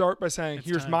 Start by saying,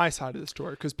 here's time. my side of the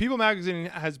story. Because People Magazine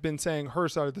has been saying her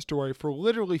side of the story for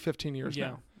literally 15 years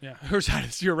now. Yeah. Her side of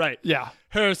the story. You're right. Yeah.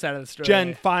 Her side of the story.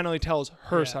 Jen finally tells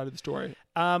her side of the story.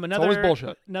 always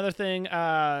bullshit. Another thing,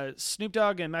 Snoop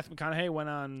Dogg and Matthew McConaughey went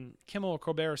on Kimmel or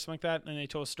Colbert or something like that, and they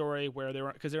told a story where they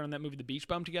were in that movie The Beach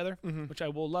Bum together, which I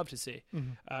will love to see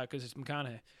because it's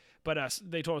McConaughey. But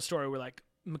they told a story where like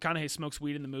McConaughey smokes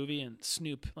weed in the movie, and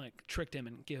Snoop like tricked him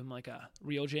and gave him like a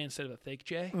real J instead of a fake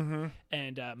J.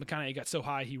 And McConaughey got so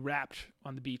high he rapped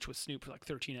on the beach with Snoop for like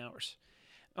 13 hours.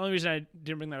 The only reason I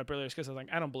didn't bring that up earlier is because I was like,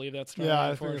 I don't believe that story. Yeah,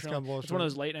 I think it's kind of bullshit. It's one of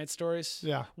those late night stories.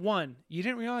 Yeah. One, you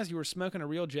didn't realize you were smoking a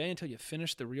real J until you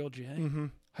finished the real J.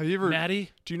 Have you ever,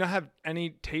 Maddie? Do you not have any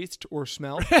taste or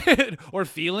smell or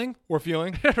feeling?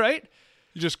 right? Right?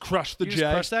 You just crush the You J.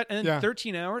 just crush that, and then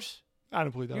 13 hours. I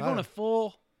don't believe that. You're going a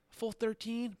full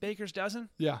 13 Baker's dozen.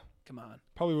 Yeah. Come on.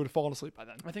 Probably would have fallen asleep by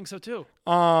then. I think so too.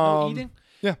 No eating.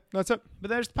 Yeah, that's it. But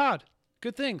there's the pod.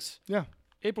 Good things. Yeah.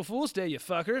 April Fool's Day, you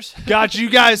fuckers. Got you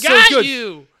guys. Got so good.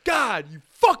 you. God, you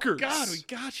fuckers. God, we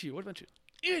got you. What a bunch of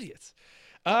idiots.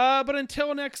 But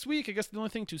until next week, I guess the only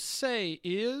thing to say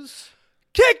is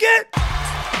kick it.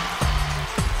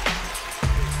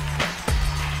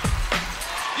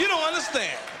 You don't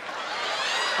understand.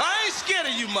 I ain't scared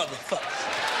of you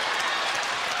motherfuckers.